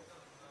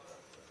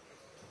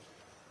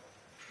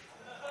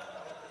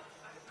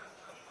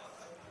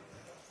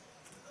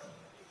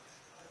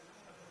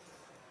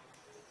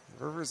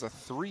 River is a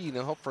 3,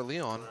 no help for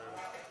Leon.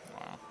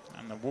 Wow.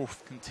 And the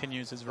Wolf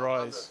continues his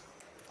rise.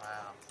 Wow.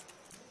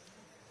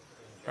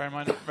 Bear in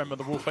mind, remember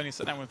the Wolf only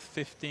sat down with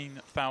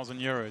 15,000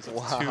 euros. That's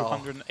Wow.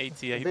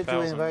 288,000.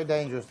 Bitouin very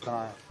dangerous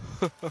tonight.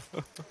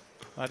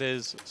 That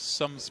is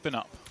some spin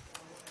up.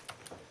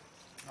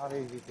 Not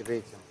easy to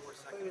beat him.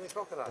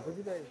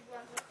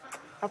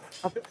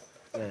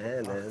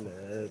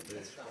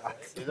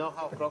 You know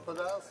how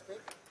crocodiles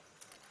speak?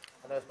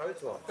 And there's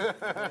motor on.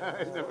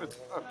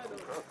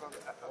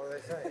 What do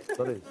they say?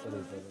 Sorry.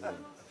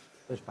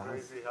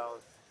 Crazy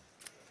house.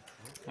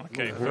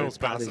 Okay, Phil's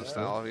Passive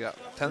style. We got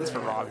 10s for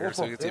Rob here,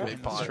 so he gets a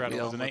big pot. Straddle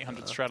was an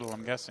 800 straddle,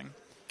 I'm guessing.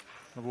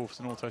 The Wolf's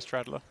an auto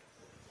straddler.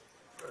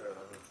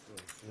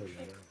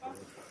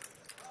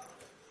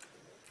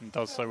 And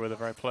does so with a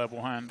very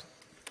playable hand.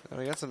 And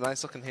we got some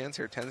nice looking hands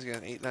here. 10's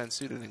getting 8-9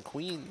 suited, and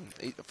Queen.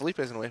 Felipe's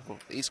going to wait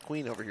with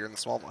Ace-Queen over here in the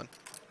small blind.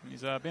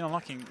 He's been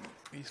unlucky.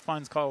 He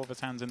finds quite all of his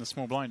hands in the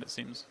small blind, it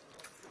seems.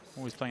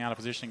 Always playing out of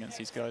position against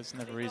these guys.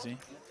 Never easy.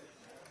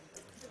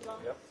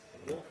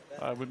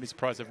 I wouldn't be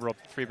surprised if Rob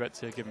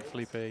 3-bets here, given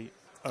Felipe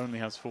only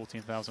has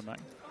 14,000 back.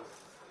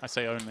 I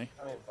say only.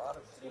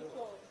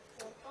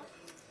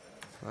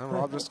 Well,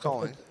 Rob just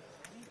calling.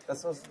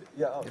 That's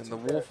yeah. And the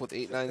Wolf with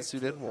 8-9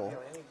 suited will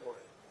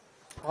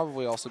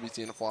probably also be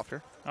seeing a flop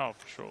here. Oh,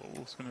 for sure.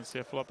 Wolf's going to see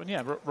a flop. And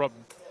yeah,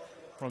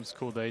 Rob's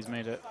cool there. He's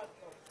made it.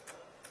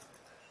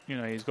 You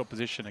know, he's got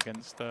position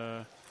against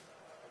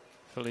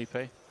Felipe.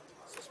 He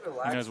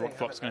knows what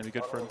flop's going to be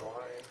good for him.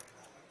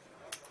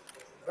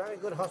 Very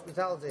good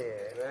hospitality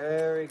here.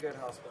 Very good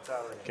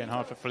hospitality. Again,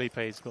 hard for Felipe.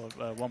 He's got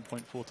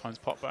 1.4 times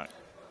pot back.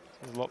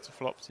 There's lots of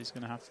flops. He's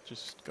going to have to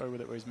just go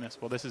with it where he's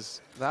missed. Well, this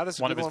is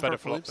one of his better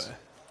flops.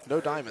 No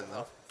diamond,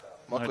 though.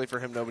 Luckily for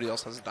him, nobody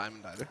else has a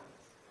diamond either.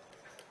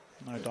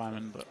 No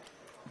diamond, but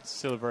it's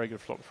still a very good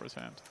flop for his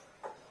hand.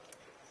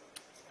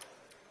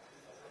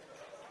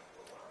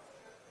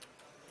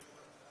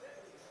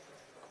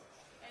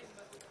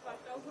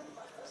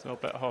 So I'll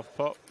bet half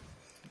pot.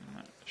 And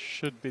that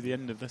should be the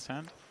end of this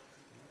hand.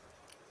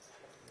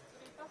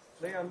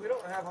 Leon, we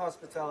don't have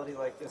hospitality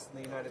like this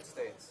in the United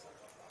States.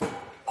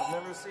 I've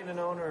never seen an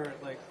owner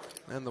like.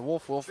 And the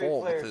Wolf will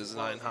fold with his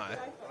 9 high.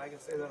 I can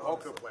say that.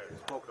 Poker players.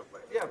 Poker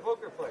players. Yeah,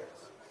 poker players.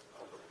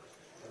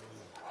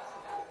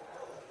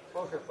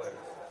 Poker players.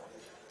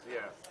 Yeah.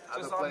 It's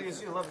just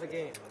obvious you love the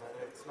game.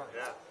 It's not.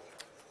 Yeah.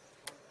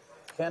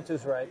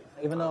 Cantu's right.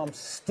 Even though I'm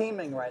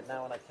steaming right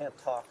now and I can't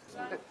talk.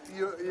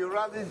 You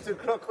run into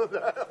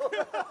Crocodile.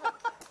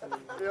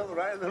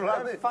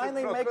 I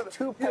finally make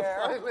 2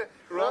 pair.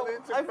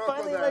 I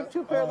finally make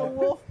 2 pair. The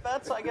Wolf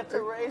bets. I get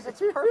to raise.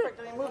 It's perfect,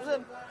 and he moves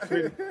in.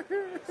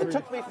 It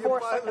took me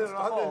 4 seconds to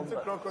fold.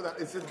 Crocodile.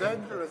 It's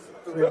dangerous.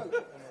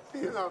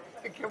 You know,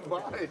 it can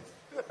bite.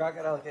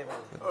 Crocodile came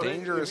in.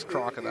 Dangerous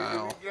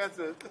Crocodile. He gets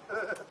it.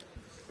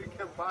 He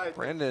can bite.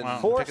 Brandon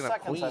picking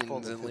up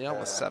queens and Leon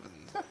with 7s.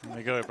 There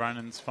you go.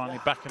 Brandon's finally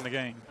back in the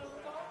game.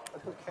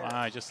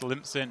 Just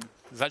limps in.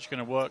 It's actually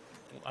going to work.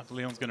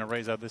 Leon's going to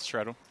raise out this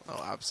straddle.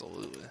 Oh,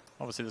 absolutely.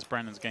 Obviously, this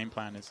Brandon's game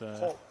plan is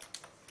to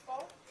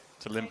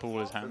limp all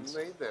his hands.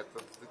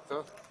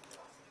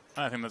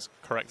 I don't think that's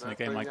correct in a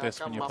game like this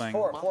when you're playing.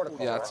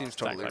 Yeah, it seems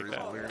totally like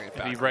reasonable.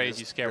 If you raise,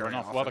 you scare one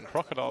off. Well, the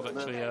Crocodile's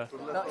actually No,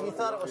 he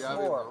thought it was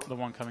 4. the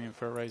one coming in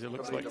for a raise, it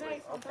looks like. You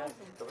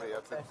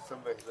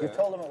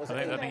told him it was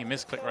I think he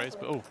missed click raise,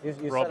 but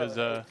Rob has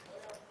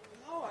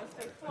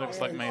looks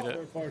like made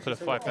it, put a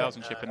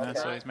 5,000 chip in there,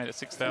 so he's made it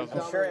 6,000.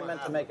 I'm sure he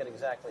meant to make it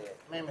exactly 8.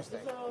 Made a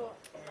mistake.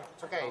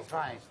 It's okay, it's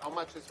fine. How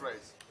much is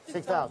raised?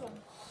 6,000.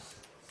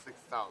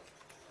 6,000.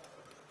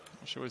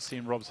 I'm sure we've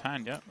seen Rob's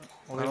hand yet.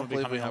 I don't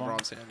believe we have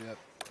Rob's hand yet.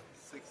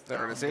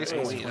 There it is. Ace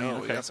Queen. Oh,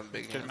 we got some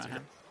big hands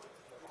here.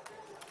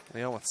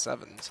 Leon with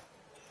 7s.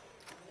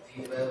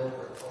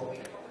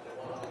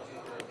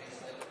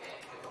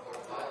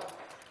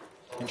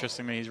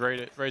 Interestingly, he's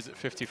raised at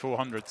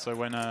 5,400, so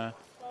when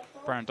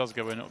Bryan does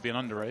go in, it'll be an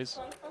under raise.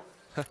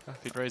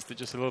 If he'd raised it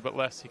just a little bit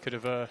less, he could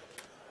have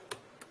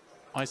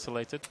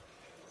isolated.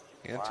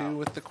 Cantu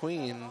with the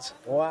queens.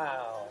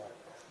 Wow.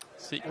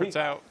 Secret's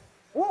out.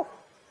 Woo!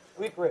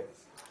 Weak raise.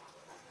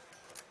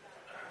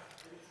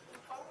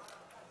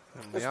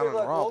 And Leon and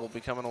Rob will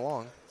be coming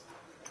along.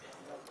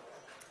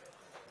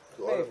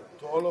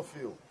 To all of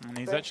you. And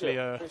he's actually,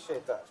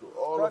 Appreciate that. To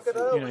all of you.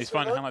 you know, he's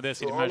finding a hand like this.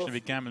 He'd imagine to be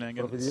gambling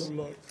against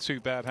 2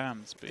 bad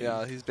hands. But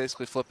Yeah, he's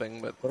basically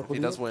flipping, but if he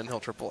does win,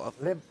 he'll triple up.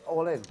 Limp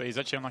all in. But he's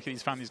actually unlucky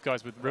he's found these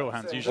guys with real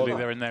hands. Usually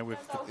they're in there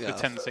with the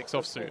 10-6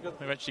 offsuit.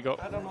 They've actually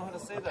got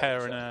a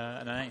pair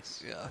and an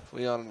ace. Yeah,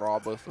 Leon and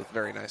Rob both with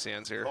very nice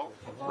hands here,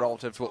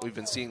 relative to what we've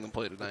been seeing them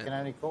play You tonight. can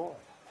only call.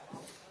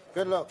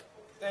 Good luck.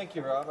 Thank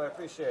you, Rob. I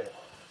appreciate it.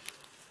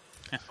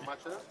 How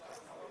much is it?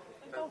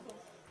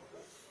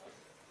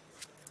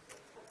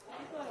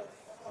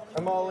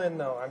 I'm all in,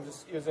 though. I'm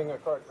just using a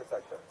card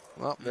protector.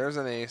 Well, there's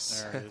an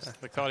ace. There it is.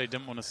 The card he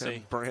didn't want to see.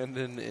 And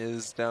Brandon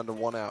is down to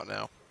 1 out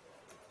now.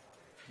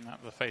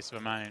 Not the face of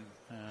a man.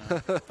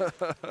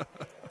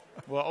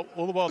 Well,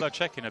 all the while they're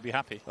checking, I'd be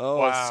happy. Oh,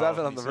 wow,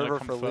 7 on the he's gonna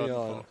river for confirm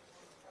Leon.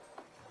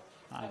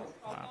 Wow.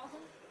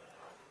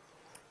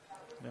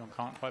 Leon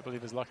can't quite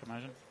believe his luck,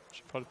 imagine.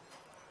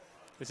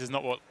 This is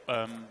not what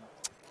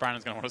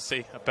Brandon's going to want to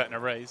see, a bet and a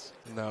raise.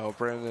 No,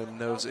 Brandon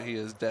knows that he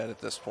is dead at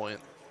this point.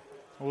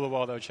 All the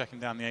while they were checking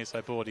down the ace-high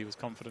board, he was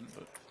confident.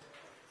 But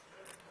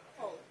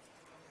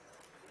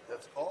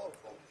That's all.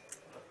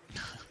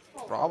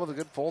 Rob with a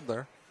good fold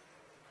there.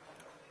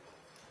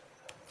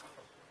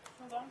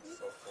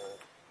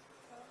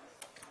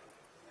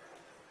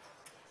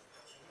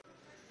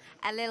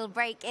 A little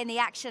break in the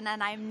action,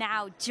 and I'm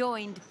now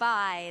joined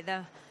by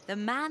the the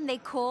man they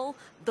call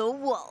the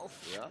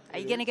Wolf. Yeah, Are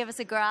you going to give us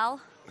a growl?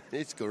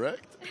 It's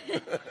correct.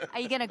 Are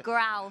you going to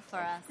growl for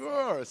us? Of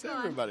course,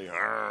 everybody.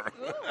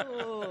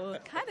 Ooh,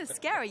 kind of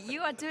scary.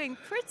 You are doing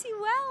pretty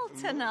well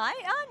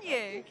tonight, aren't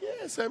you?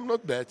 Yes, I'm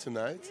not bad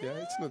tonight. Yeah,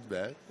 it's not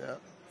bad. Yeah.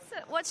 So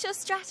what's your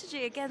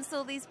strategy against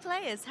all these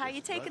players? How are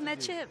you taking their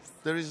chips?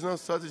 There is no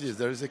strategies.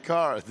 There is a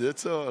card.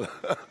 That's all.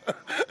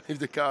 If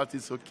the card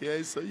is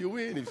okay, so you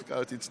win. If the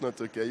card is not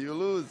okay, you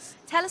lose.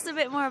 Tell us a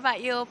bit more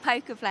about your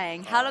poker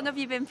playing. How long have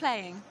you been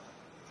playing?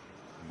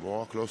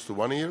 More close to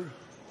 1 year.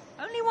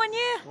 Only 1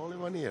 year? Only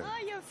 1 year.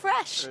 Oh, you're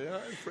fresh. Yeah,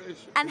 I'm fresh.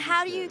 And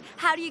how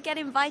do you get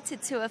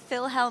invited to a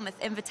Phil Hellmuth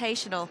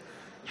Invitational?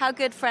 How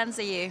good friends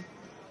are you?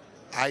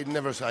 I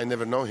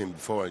never know him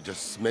before. I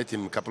just met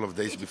him a couple of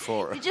days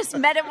before. You just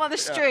met him on the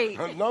street?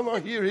 Yeah. No,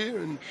 here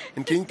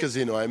in King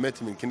Casino. I met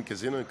him in King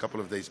Casino a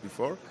couple of days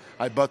before.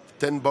 I bought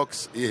 10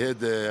 bucks. He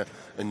had a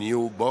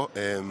new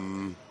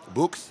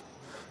books,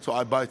 so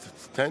I bought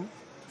 10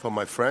 for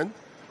my friend.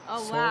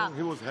 Oh, so wow.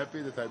 He was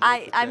happy that I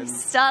bought I'm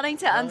starting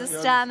to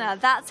understand now.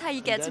 That's how you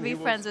get And to then be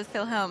he friends with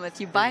Phil Hellmuth.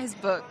 You buy his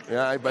book.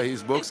 Yeah, I buy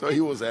his book, so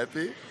he was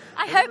happy.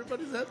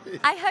 Everybody's happy.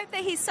 I hope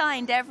that he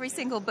signed every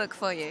single book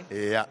for you.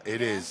 Yeah,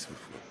 it is.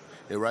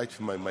 He writes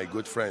for my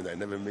good friend. I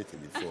never met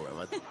him before,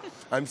 but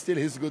I'm still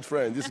his good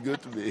friend. It's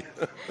good to be.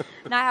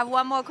 Now I have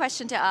one more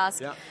question to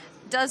ask. Yeah.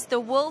 Do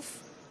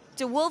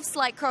wolves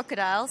like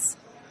crocodiles,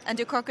 and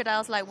do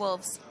crocodiles like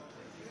wolves?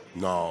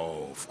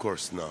 No, of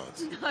course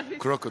not. No.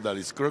 Crocodile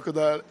is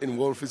crocodile and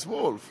wolf is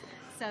wolf.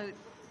 So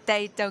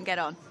they don't get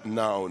on?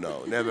 No,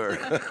 never.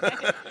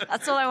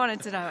 That's all I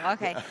wanted to know.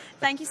 Okay.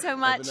 Thank you so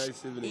much. Have a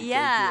nice evening.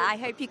 Yeah, I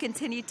hope you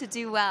continue to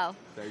do well.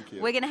 Thank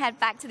you. We're going to head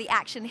back to the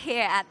action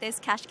here at this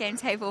cash game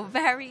table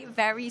very,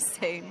 very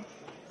soon.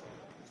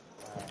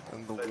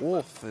 And the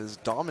Wolf is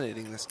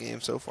dominating this game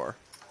so far.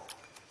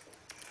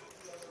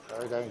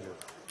 Very dangerous.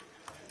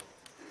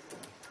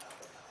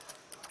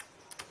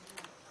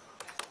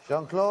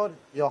 Jean-Claude,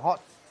 you're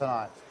hot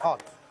tonight.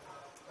 Hot.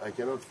 I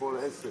cannot fall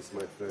SS,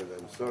 my friend.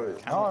 I'm sorry.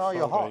 No,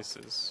 you're hot.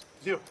 Aces.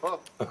 You're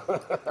hot.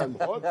 I'm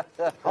hot.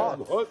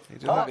 I'm hot. He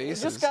didn't have aces.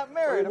 He just got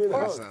married.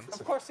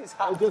 Of course, he's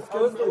hot. How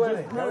was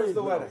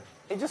the wedding?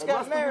 He just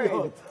got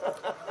married.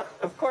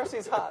 Of course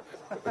he's hot.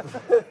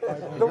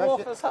 The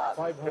Wolf is hot.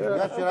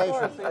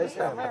 Congratulations. He just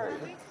got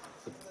married.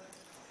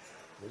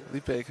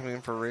 Felipe coming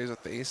in for a raise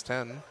with the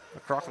ace-10. The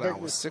Crocodile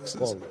with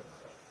sixes.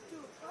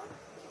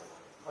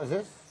 What is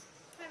this?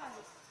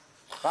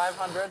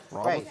 500.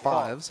 Rob with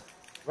fives.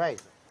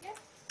 Right.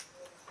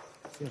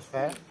 Seems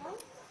fair.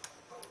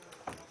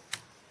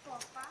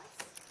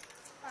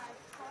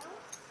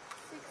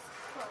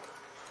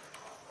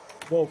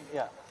 Wolf.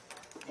 Yeah.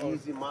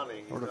 Easy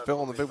money. Over to Phil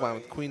on the big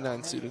blind with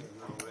queen-9 suited.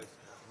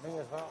 Me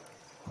as well.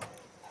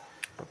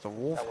 But the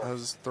Wolf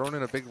has thrown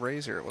in a big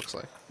raise here, it looks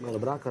like.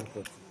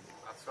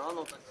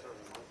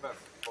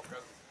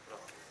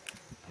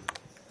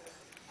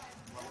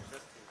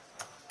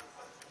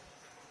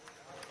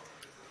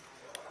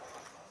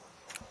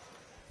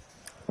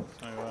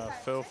 So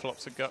Phil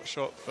flops a gut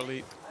shot.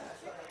 Felipe,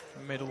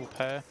 middle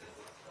pair.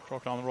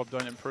 Crocodile and Rob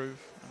don't improve,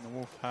 and the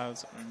Wolf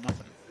has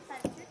nothing.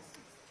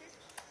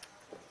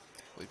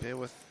 Felipe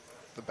with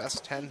the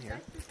best 10 here.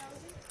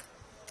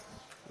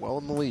 Well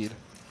in the lead.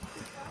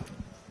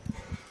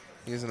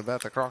 He's in a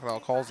bet. The Crocodile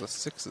calls the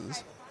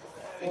sixes.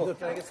 Can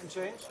I get some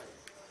change?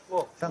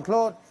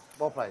 Jean-Claude,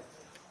 well played.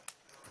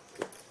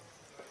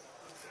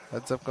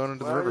 Heads up going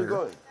into the Where are river you here.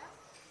 going?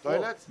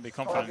 Toilet? Be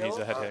confident he's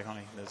ahead here, can't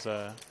he? There's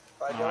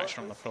no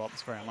action on the flop.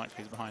 It's very unlikely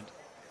he's behind.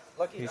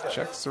 He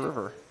checks the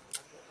river.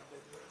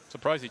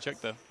 Surprised he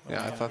checked there.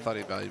 Yeah, I thought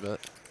he'd value bet.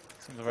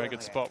 Seems a very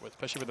good spot,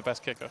 especially with the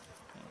best kicker.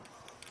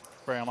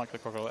 Very unlikely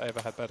the Crocodile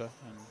ever had better.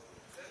 And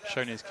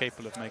Shoney is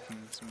capable of making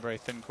some very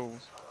thin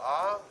calls.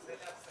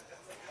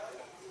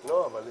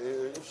 No, but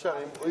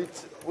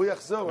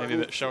Maybe a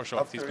bit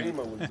shell-shocked. He's been.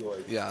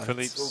 Yeah.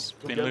 Philippe's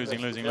been losing.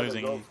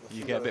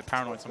 You get a bit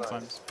paranoid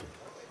sometimes.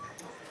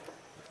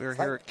 We're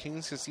here at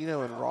King's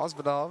Casino in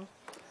Rozvadov.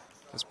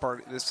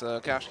 This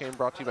cash game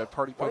brought to you by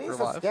Party What are Poker you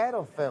so Live. scared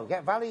of, Phil?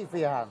 Get value for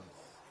your hands.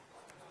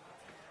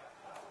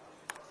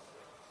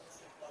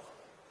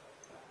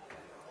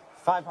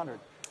 500.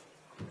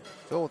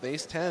 Phil with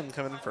ace-10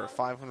 coming in for a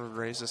 500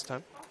 raise this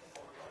time.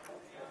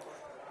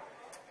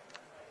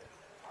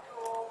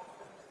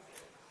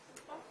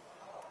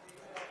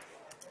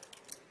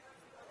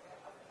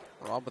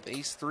 Rob with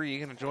ace-3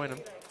 going to join him.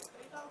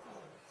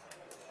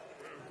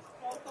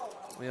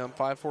 Leon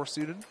 5-4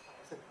 suited.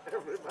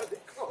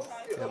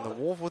 And the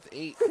Wolf with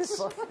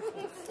 8s.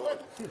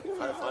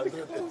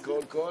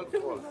 500 call.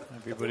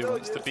 Everybody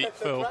wants to beat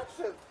Phil.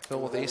 Phil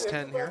with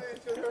ace-10 here.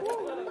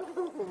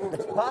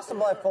 It's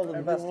possible I folded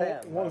the best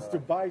hand. Wants to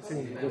bite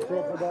him. The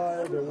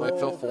Crocodile, the Wait,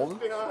 Phil Wolf.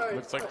 folded?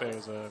 Looks like there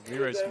was a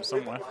re-raise from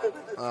somewhere.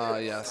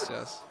 Yes.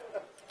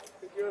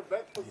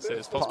 He said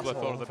it's possible I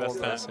thought of the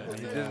best hand.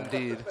 He did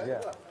indeed.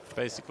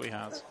 Basically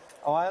has.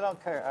 Oh, I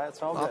don't care.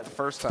 It's all Not good. the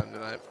first time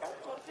tonight.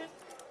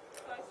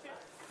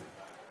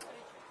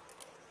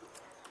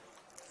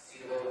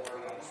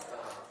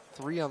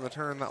 3 on the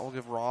turn. That will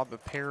give Rob a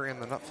pair in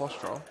the nut flush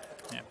draw.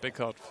 Yeah, big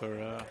card for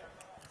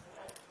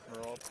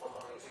Rob.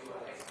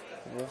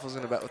 Wolf is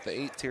going to bet with the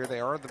 8s here. They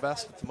are the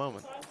best at the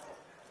moment.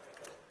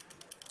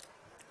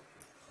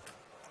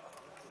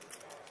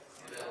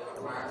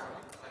 I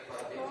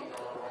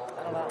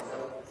don't know.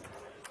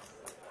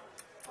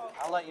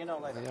 I'll let you know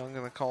later. Young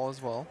going to call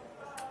as well.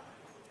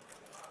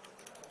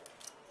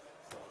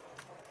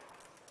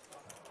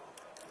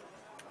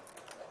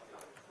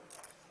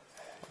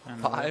 And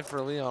 5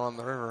 for Leon on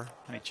the river.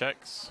 And he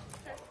checks.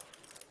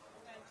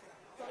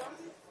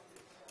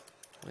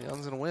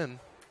 Leon's going to win.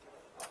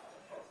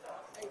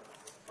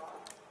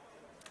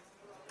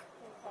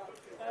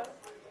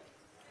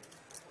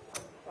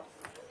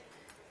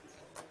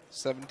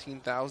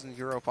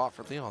 €17,000 pot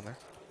for Leon there.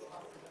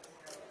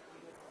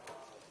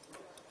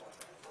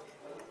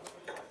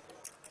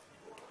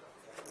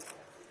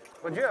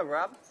 What'd you have,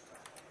 Rob?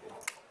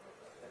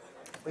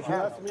 You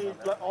ask me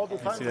all the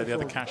You time. see there the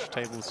other cash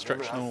tables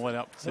stretching all the way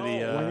up to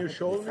when you the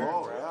showed me,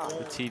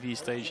 TV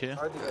stage here.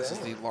 This is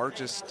the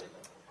largest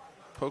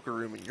poker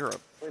room in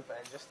Europe. Felipe, I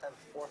just had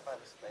 4 or 5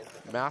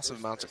 spades. Massive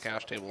amounts of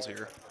cash tables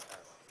here.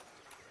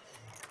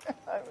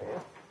 I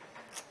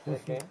mean,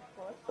 it came?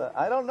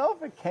 I don't know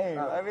if it came.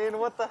 I mean,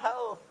 what the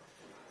hell?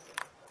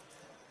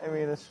 I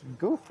mean, it's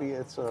goofy.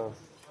 It's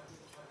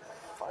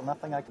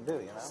nothing I can do, you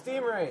know?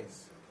 Steam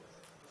raise.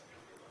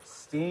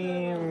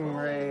 Steam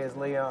raise,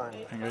 Leon.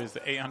 And goes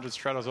the 800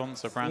 straddles on,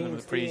 so Brandon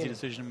with a pretty easy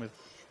decision with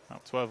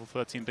about 12 or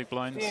 13 big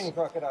blinds. Steam,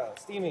 Crocodile.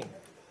 Steaming.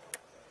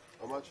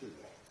 How much is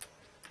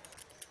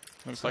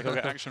it? Looks like I'll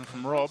get action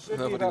from Rob.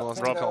 Nobody wants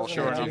to Rob, call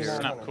sure enough, here.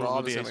 snap calls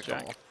Rob's with the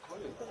gonna ace jack.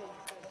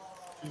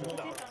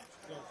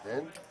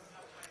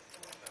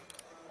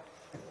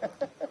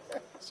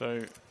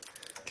 So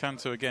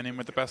Cantu again in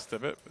with the best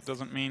of it, but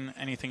doesn't mean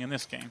anything in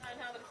this game.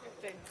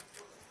 915.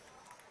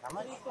 How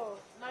much?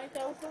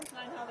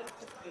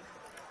 9,950.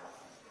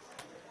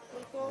 We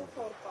go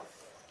for cup.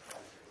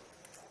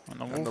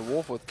 And the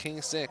Wolf with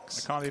King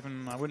 6. I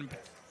wouldn't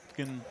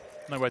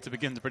know where to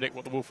begin to predict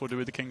what the Wolf will do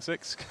with the King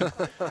 6.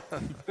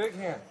 Big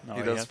hand. No,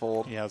 He does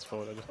fold. He has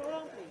folded.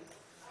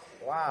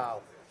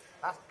 Wow.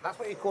 That's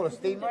what you call a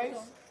steam race?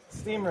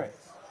 Steam raise.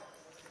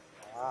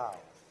 Wow.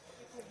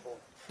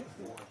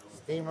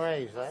 Steam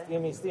race, eh?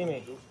 Steamy,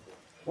 steamy.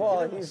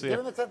 Well, he's See Give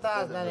if him the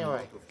 10,000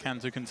 anyway.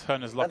 Cantu can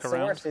turn his luck that's the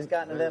around. worst. He's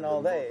gotten it in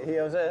all day. He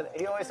always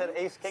had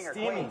ace, king, or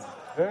Steamy. queen.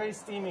 Very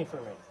steamy for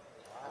me.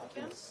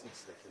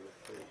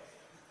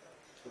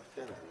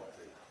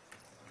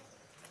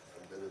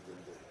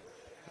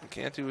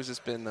 Cantu has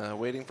just been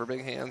waiting for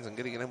big hands and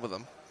getting it in with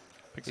them.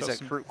 Picks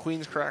He's up at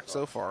Queen's cracked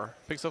so far.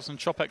 Picks up some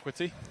chop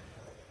equity.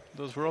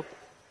 Does Rob.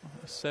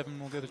 A 7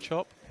 will get a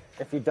chop.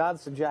 If you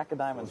dodge the jack of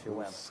diamonds, you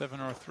win. 7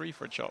 or a 3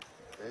 for a chop.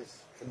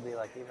 Could be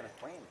like even a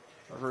queen.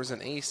 River's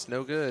an ace,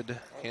 no good.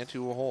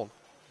 Cantu will hold.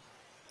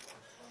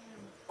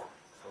 So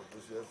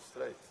does you have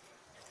straight?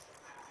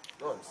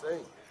 No, I'm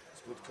saying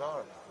it's good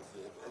card.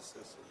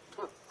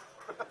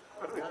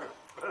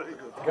 Very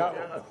good. Got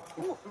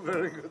one.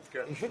 Very good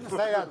card. You shouldn't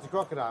say that to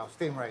Crocodile,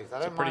 steam race. I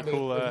It's a don't pretty mind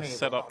cool it with me,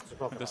 setup but to with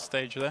Crocodile. the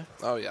stage there.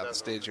 Oh yeah, the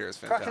stage here is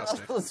fantastic.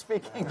 Crocodile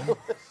speak English.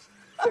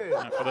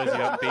 For those who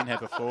haven't been here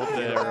before,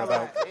 they're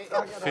about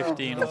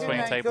 15 or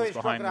 20 tables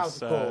behind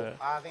this I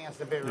think that's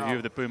a bit the wrong. view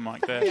of the boom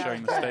mic there,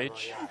 showing the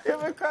stage. Yeah,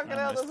 but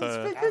Crocodile And it's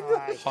doesn't the speak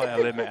English.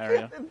 higher limit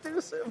area.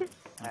 Induce him.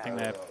 I think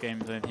they have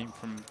games anything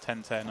from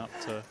 10-10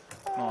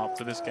 up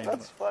to this game.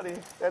 That's funny.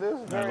 That is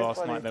very Last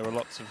funny. night there were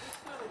lots of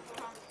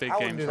big I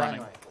wouldn't games do that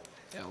running. anyway.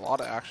 Yeah, a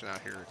lot of action out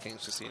here at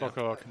King's Casino.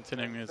 Crocodile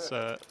continuing his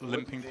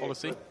limping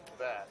policy.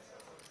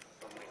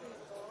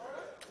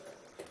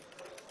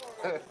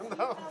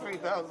 No,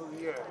 3,000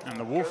 a year. And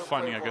the Wolf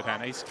finding a good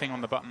hand. Ace King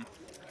on the button.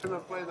 Should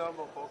have played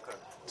normal poker.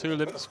 2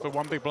 limps for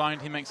 1 big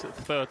blind. He makes it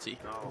 30.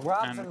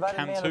 Rob's And invited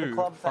me into the Cantu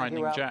club. Thank you,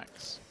 finding Rob.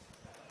 jacks.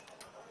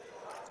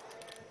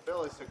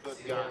 Bill is a good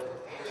guy.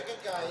 He's a good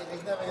guy.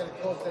 He's never going to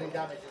cause any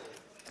damage.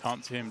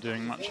 Can't see him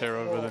doing much here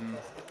other than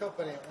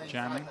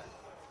jamming.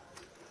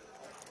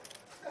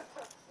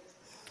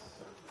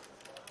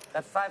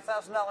 That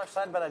 $5,000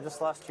 side bet I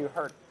just lost you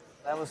hurt.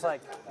 That was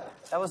like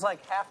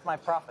half my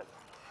profit.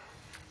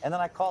 And then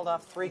I called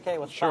off 3K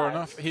with Sure 5.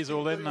 enough, he's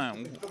all in now.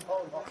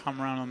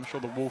 Come around, I'm sure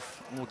the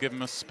Wolf will give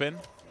him a spin.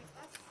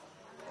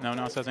 No one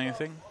else has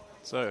anything.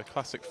 So, a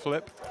classic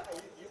flip.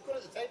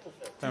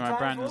 Then my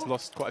Brandon's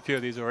lost quite a few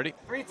of these already.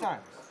 3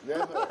 times.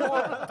 Never.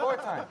 4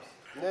 times.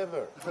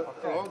 Never.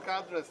 Wrong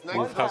address. Next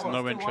Wolf has door.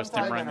 no interest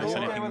in running this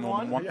anything more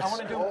than once. I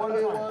want to do it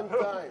Only one time.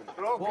 one time.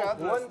 Wrong Wolf,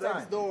 address. one time.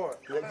 Next door.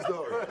 Next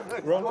door.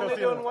 I'm only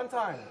doing one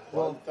time.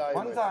 One time.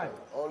 One my time.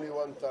 friend. Only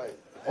one time.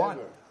 One.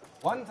 Ever.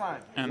 One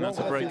time. And that's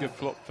a very good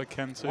flop for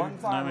Cantu. One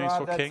time, No ace Rob,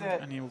 for that's king,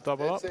 it. and he will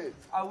double That's up. it.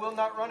 I will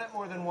not run it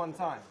more than one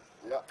time.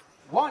 Yeah.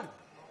 One.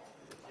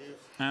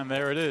 And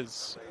there it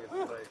is.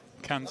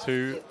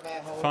 Cantu,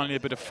 finally a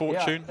bit of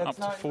fortune, Yeah, up that's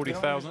to not- you don't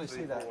 40,000. usually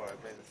see that.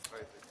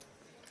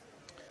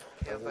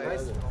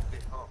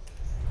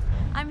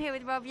 I'm here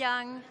with Rob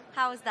Young.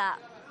 How was that?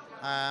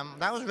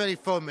 That was really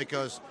fun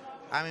because,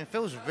 I mean,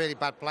 Phil's a really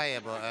bad player,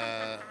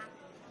 but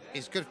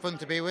he's good fun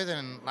to be with,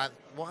 and like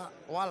what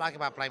I like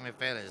about playing with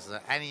Phil is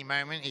that any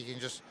moment he can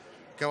just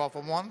go off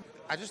on one.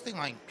 I just think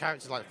like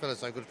characters like Phil are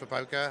so good for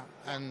poker,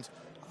 and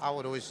I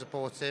would always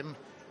support him.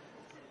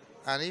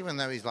 And even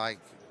though he's like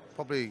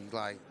probably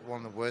like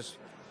one of the worst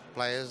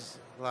players,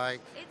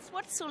 like it's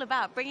what it's all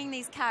about, bringing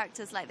these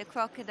characters like the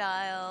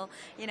Crocodile,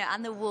 you know,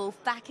 and the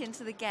Wolf back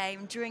into the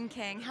game,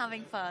 drinking,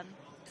 having fun.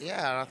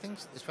 yeah, and I think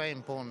it's very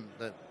important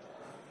that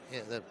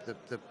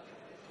the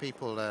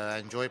people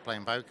enjoy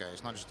playing poker.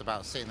 It's not just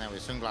about sitting there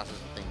with sunglasses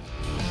and things.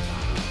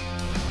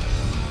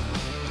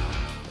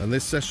 And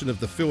this session of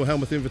the Phil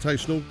Hellmuth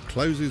Invitational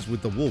closes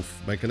with the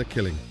Wolf making a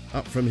killing,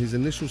 up from his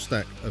initial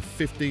stack of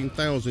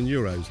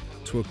 €15,000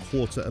 to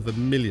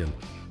 $250,000.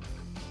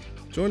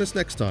 Join us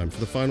next time for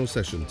the final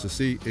session to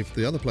see if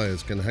the other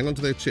players can hang on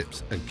to their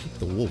chips and keep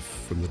the Wolf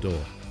from the door.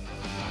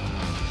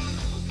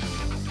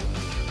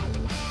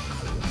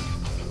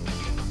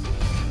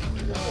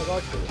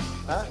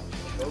 Huh?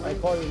 I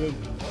call you in.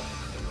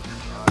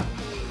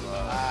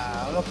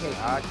 Lucky.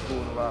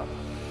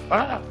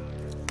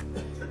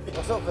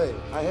 What's up, Phil?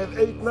 I have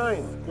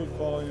 8-9. Good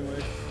call, you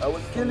mate. I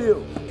will kill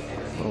you.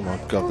 Oh my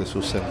god, this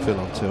will send Phil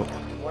on tilt.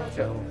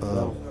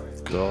 Oh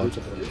god,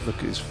 look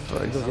at his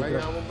face.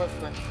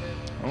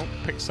 Oh,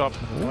 picks up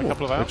a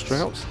couple of outs. Extra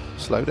outs.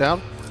 Slow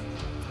down.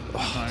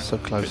 Oh, No, so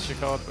close. Pitch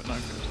your card, but no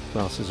good.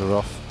 Glasses are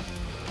off.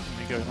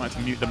 There you go, I have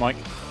to mute the mic.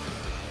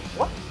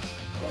 Oh,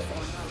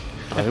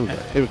 here we go.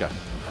 Here we go. I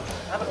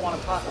haven't won a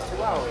pot in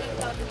 2 hours.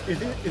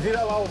 Is it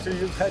allowed to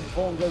use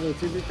headphones on the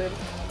TV table?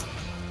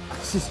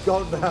 She's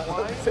gone now.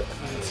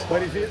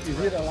 But is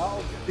it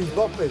allowed? He's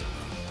bumping.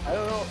 I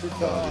don't know if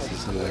it's allowed. This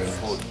is hilarious.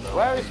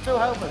 Where is Phil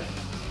Hellmuth?